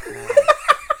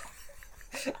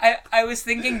 I was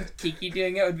thinking Kiki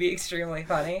doing it would be extremely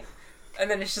funny,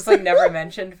 and then it's just like never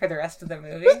mentioned for the rest of the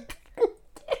movie.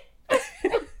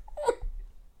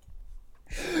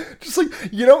 Just like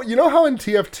you know how in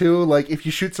TF2, like if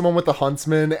you shoot someone with the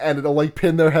huntsman and it'll like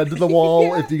pin their head to the wall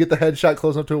Yeah. if you get the headshot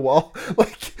close up to a wall.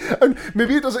 Like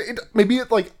maybe it doesn't. Maybe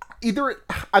it like either.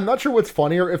 I'm not sure what's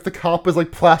funnier if the cop is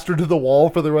like plastered to the wall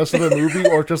for the rest of the movie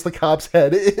or just the cop's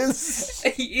head is.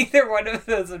 Either one of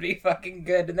those would be fucking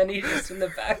good, and then he's just in the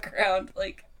background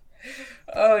like,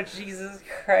 oh Jesus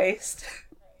Christ.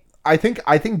 I think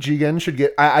Jigen should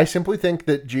get. I simply think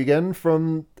that Jigen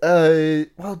from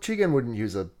Jigen wouldn't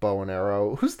use a bow and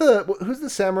arrow. Who's the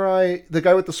samurai? The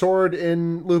guy with the sword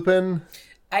in Lupin?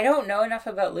 I don't know enough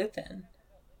about Lupin.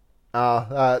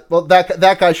 Well,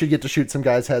 that guy should get to shoot some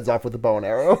guys' heads off with a bow and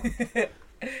arrow.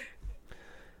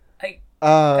 I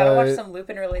gotta watch some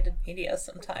Lupin related media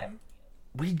sometime.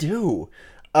 We do.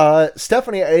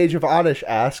 Stephanie at Age of Oddish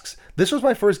asks, this was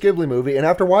my first Ghibli movie, and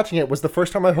after watching it was the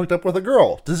first time I hooked up with a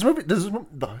girl. Does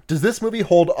this movie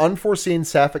hold unforeseen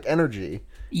sapphic energy?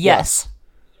 Yes.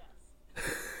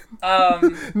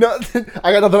 No,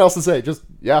 I got nothing else to say. Just,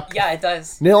 yeah. Yeah, it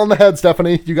does. Nail on the head,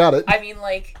 Stephanie. You got it. I mean,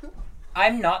 like,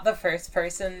 I'm not the first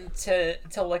person to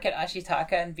look at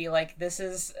Ashitaka and be like, this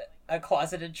is a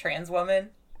closeted trans woman.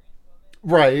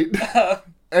 Right.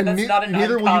 And that's not an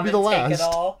neither will you be the last. At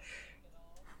all.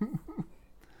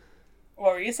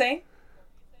 What were you saying?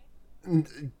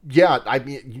 Yeah, I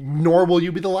mean, nor will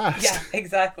you be the last. Yeah,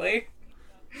 exactly.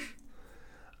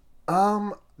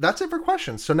 That's it for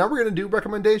questions. So now we're going to do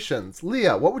recommendations.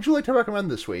 Leah, what would you like to recommend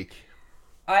this week?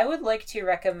 I would like to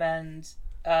recommend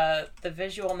the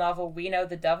visual novel We Know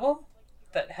the Devil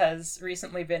that has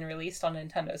recently been released on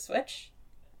Nintendo Switch.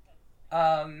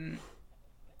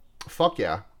 Fuck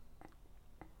yeah.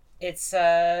 It's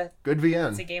good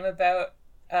VN. It's a game about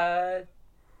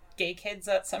gay kids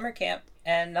at summer camp,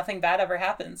 and nothing bad ever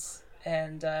happens.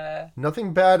 And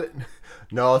nothing bad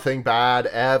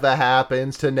ever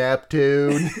happens to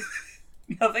Neptune.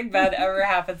 Nothing bad ever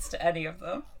happens to any of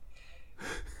them.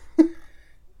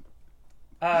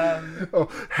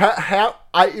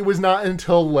 It was not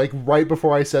until like right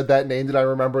before I said that name that I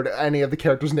remembered any of the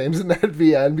characters' names in that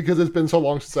VN because it's been so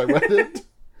long since I read it.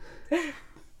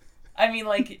 I mean,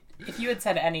 like, if you had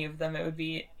said any of them,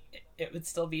 it would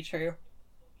still be true.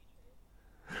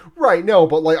 Right, no,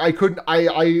 but like I couldn't.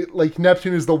 I like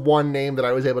Neptune is the one name that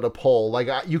I was able to pull. Like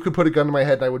you could put a gun to my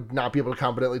head, and I would not be able to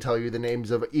confidently tell you the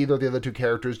names of either of the other two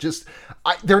characters. Just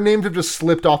their names have just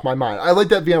slipped off my mind. I like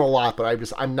that VM a lot, but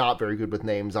I'm not very good with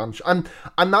names. I'm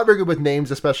not very good with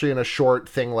names, especially in a short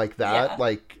thing like that. Yeah.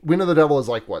 Like Wind of the Devil is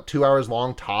like what 2 hours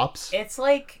long tops. It's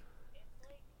like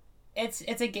it's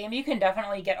a game you can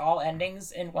definitely get all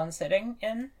endings in one sitting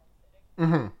in.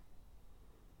 Mm-hmm.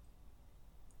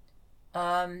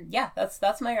 Yeah,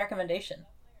 that's my recommendation.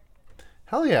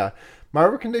 Hell yeah. My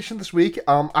recommendation this week,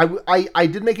 I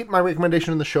did make it my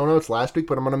recommendation in the show notes last week,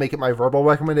 but I'm going to make it my verbal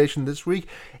recommendation this week.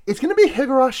 It's going to be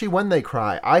Higurashi When They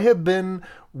Cry. I have been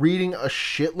reading a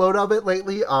shitload of it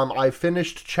lately. I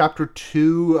finished chapter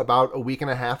 2 about a week and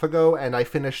a half ago, and I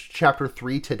finished chapter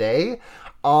 3 today.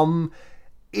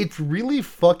 It's really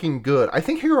fucking good. I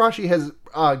think Higurashi has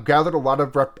gathered a lot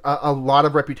of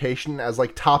reputation as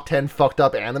like top 10 fucked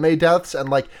up anime deaths, and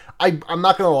like I'm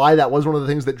not gonna lie, that was one of the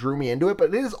things that drew me into it.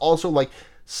 But it is also like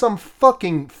some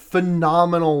fucking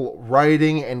phenomenal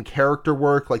writing and character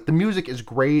work. Like the music is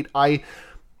great. I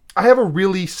have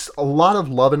a lot of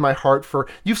love in my heart for...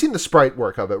 You've seen the sprite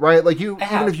work of it, right? Like even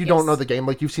if you don't know the game,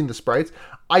 like you've seen the sprites.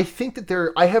 I think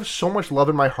that I have so much love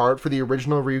in my heart for the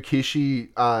original Ryukishi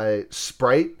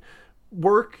sprite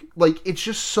work. Like it's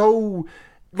just so...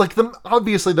 Like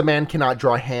obviously the man cannot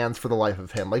draw hands for the life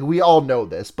of him. Like we all know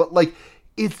this, but like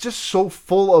it's just so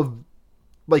full of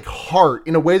like heart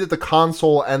in a way that the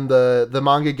console and the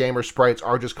manga gamer sprites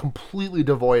are just completely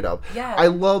devoid of. Yeah. I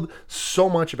love so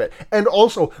much of it. And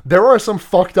also, there are some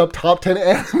fucked up top 10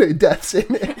 anime deaths in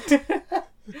it.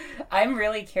 I'm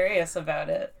really curious about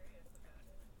it.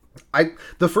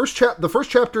 The first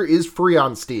chapter is free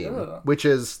on Steam, which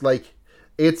is like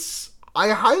I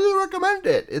highly recommend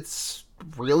it. It's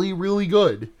really, really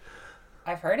good.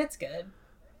 I've heard it's good.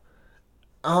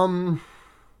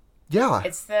 Yeah.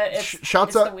 It's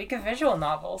the week of visual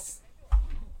novels.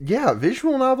 Yeah,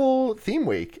 visual novel theme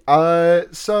week.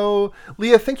 So,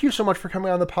 Leah, thank you so much for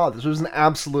coming on the pod. This was an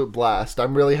absolute blast.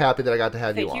 I'm really happy that I got to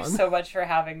have you on. Thank you so much for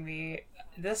having me.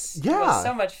 This was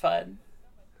so much fun.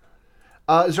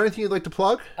 Is there anything you'd like to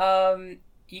plug?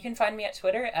 You can find me at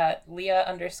Twitter at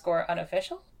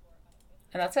Leah_unofficial.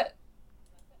 And that's it.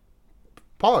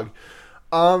 Pog.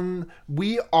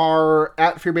 We are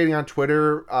at Fearbaiting on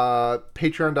Twitter,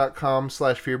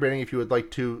 patreon.com/fearbaiting if you would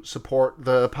like to support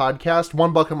the podcast.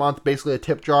 $1 a month, basically a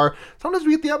tip jar. Sometimes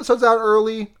we get the episodes out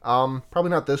early. Probably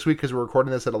not this week because we're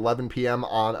recording this at 11 p.m.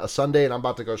 on a Sunday and I'm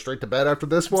about to go straight to bed after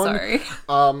this one. Sorry.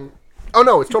 Oh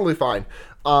no, it's totally fine.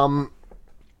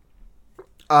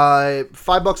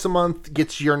 $5 a month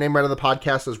gets your name right on the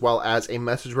podcast as well as a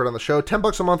message read on the show.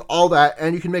 $10 a month, all that,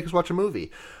 and you can make us watch a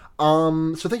movie.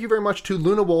 So thank you very much to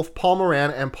Luna Wolf, Paul Moran,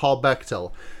 and Paul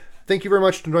Bechtel. Thank you very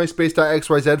much to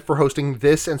Noisepace.xyz for hosting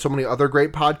this and so many other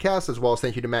great podcasts, as well as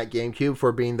thank you to Matt GameCube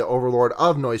for being the overlord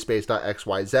of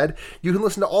Noisepace.xyz. You can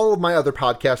listen to all of my other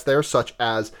podcasts there, such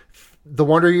as The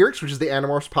Wonder Years, which is the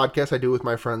Animorphs podcast I do with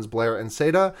my friends Blair and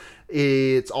Seda.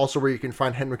 It's also where you can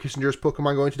find Henry Kissinger's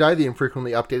Pokemon Going to Die, the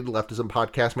infrequently updated leftism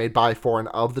podcast made by, for, and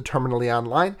of the Terminally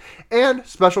Online, and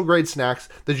Special Grade Snacks,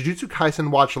 the Jujutsu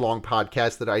Kaisen watch-along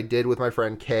podcast that I did with my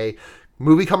friend Kay.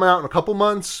 Movie coming out in a couple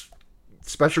months.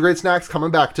 Special Grade Snacks coming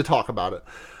back to talk about it.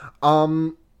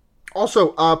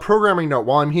 Also, programming note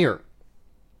while I'm here.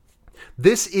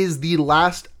 This is the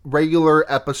last regular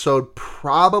episode,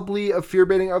 probably, of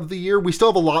Fearbaiting of the year. We still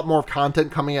have a lot more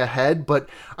content coming ahead, but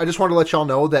I just wanted to let y'all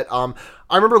know that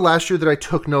I remember last year that I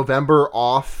took November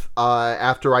off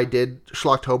after I did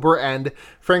Schlocktober, and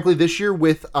frankly, this year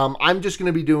with I'm just going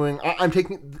to be doing. I'm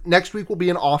taking next week will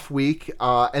be an off week,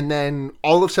 and then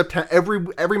all of September,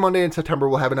 every Monday in September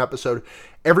we'll have an episode.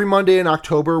 Every Monday in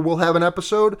October we'll have an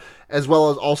episode, as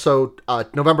well as also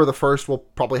November the 1st we'll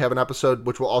probably have an episode,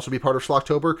 which will also be part of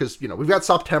Schlocktober because we've got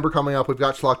September coming up, we've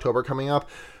got Schlocktober coming up.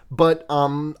 But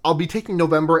I'll be taking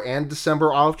November and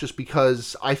December off just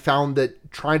because I found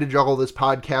that trying to juggle this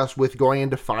podcast with going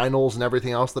into finals and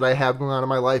everything else that I have going on in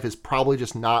my life is probably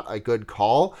just not a good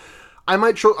call. I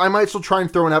might still try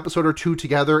and throw an episode or two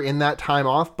together in that time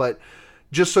off, but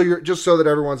just so that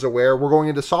everyone's aware, we're going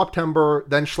into September,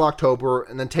 then Schlocktober,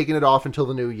 and then taking it off until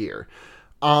the new year.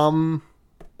 But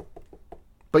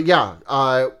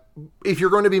yeah, if you're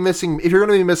going to be missing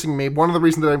me, one of the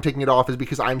reasons that I'm taking it off is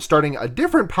because I'm starting a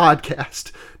different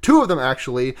podcast, 2 of them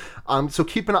actually. So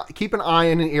keep an eye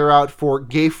and an ear out for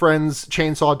Gay Friends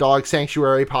Chainsaw Dog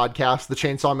Sanctuary podcast, the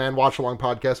Chainsaw Man watch along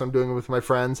podcast. I'm doing it with my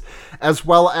friends, as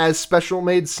well as Special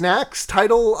Made Snacks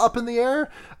title up in the air.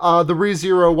 The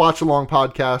ReZero watch along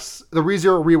podcast, the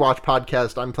ReZero rewatch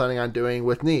podcast. I'm planning on doing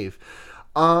with Neve.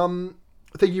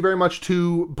 Thank you very much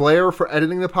to Blair for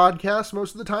editing the podcast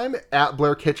most of the time. At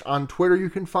Blair Kitch on Twitter, you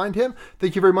can find him.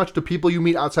 Thank you very much to people you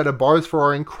meet outside of bars for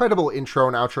our incredible intro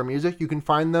and outro music. You can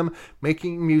find them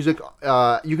making music.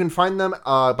 You can find them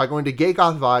by going to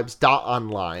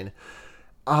gaygothvibes.online.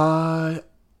 I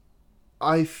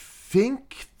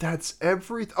think that's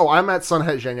everything. Oh, I'm at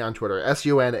Sunhatzhenya on Twitter.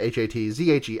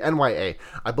 SUNHATZHENYA.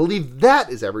 I believe that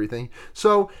is everything.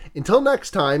 So until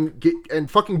next time, and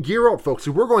fucking gear up, folks.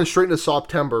 We're going straight into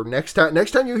September. Next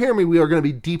time you hear me, we are going to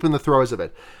be deep in the throes of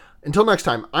it. Until next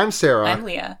time, I'm Sarah. I'm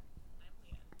Leah.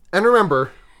 And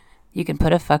remember, you can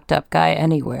put a fucked up guy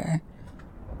anywhere.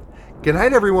 Good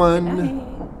night, everyone. Good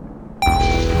night.